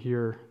person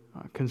here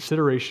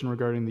consideration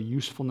regarding the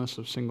usefulness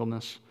of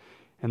singleness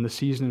and the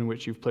season in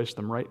which you've placed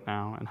them right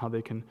now and how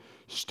they can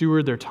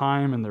steward their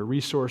time and their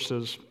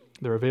resources,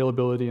 their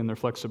availability and their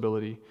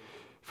flexibility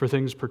for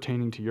things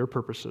pertaining to your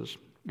purposes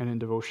and in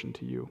devotion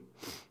to you.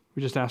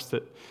 We just ask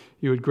that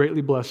you would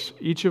greatly bless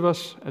each of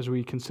us as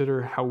we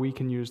consider how we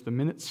can use the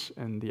minutes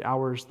and the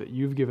hours that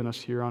you've given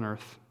us here on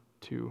earth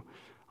to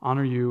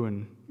honor you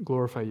and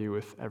glorify you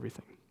with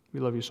everything. We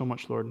love you so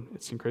much, Lord.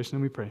 It's in Christ's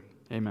name we pray.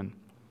 Amen.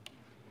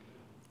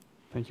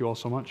 Thank you all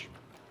so much.